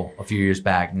Hannibal a few years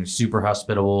back, and they're super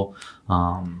hospitable.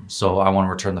 So I want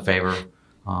to return the favor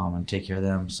and take care of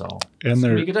them. So and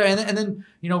then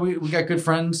you know we got good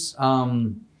friends.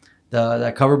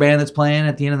 That cover band that's playing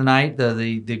at the end of the night,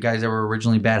 the guys that were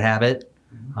originally Bad Habit.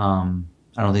 I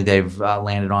don't think they've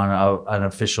landed on an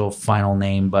official final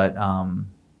name, but that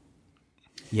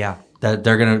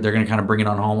they're gonna kind of bring it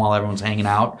on home while everyone's hanging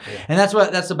out, and that's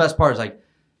the best part is like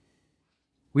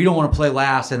we don't want to play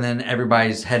last and then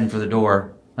everybody's heading for the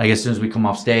door. Like as soon as we come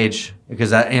off stage,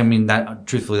 because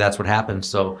truthfully that's what happens.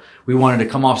 So we wanted to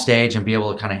come off stage and be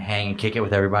able to kind of hang and kick it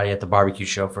with everybody at the barbecue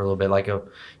show for a little bit, like a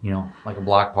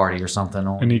block party or something.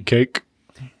 And eat cake.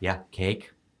 Yeah,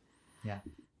 cake. Yeah.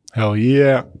 Hell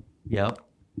yeah. Yep.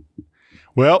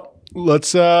 Well,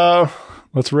 let's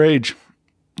rage.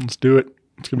 Let's do it.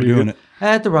 It's gonna be doing it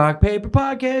at the Rock Paper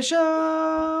Podcast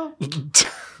Show.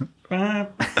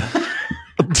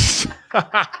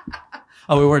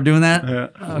 Oh, we weren't doing that? Yeah.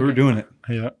 Okay. We were doing it.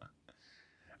 Yeah.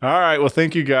 All right. Well,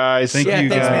 thank you guys. Thank you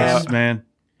guys, man.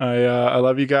 I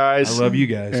love you guys. I love you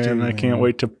guys, and too. I can't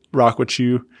wait to rock with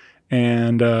you.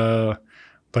 And,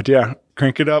 but yeah,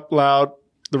 crank it up loud.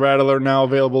 The Rattler now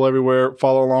available everywhere.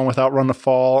 Follow along with Outrun The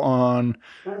Fall on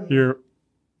your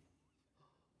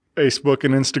Facebook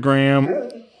and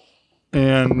Instagram.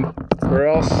 And where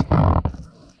else?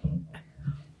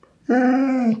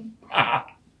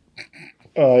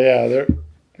 Oh, yeah. There.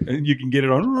 You can get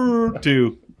it on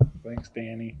too. Thanks,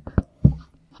 Danny.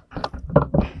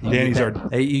 Danny's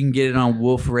you can get it on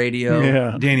Wolf Radio.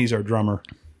 Yeah. Danny's our drummer.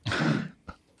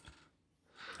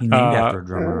 He named after a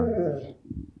drummer.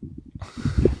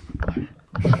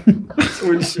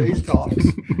 When Shane talks.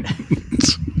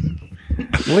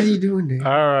 What are you doing, Danny?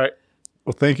 All right.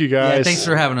 Well, thank you guys. Yeah, thanks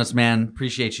for having us, man.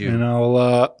 Appreciate you. And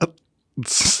I'll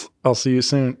see you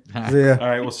soon. Yeah. All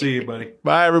right, we'll see you, buddy.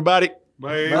 Bye, everybody.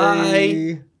 Bye.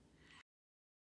 Bye.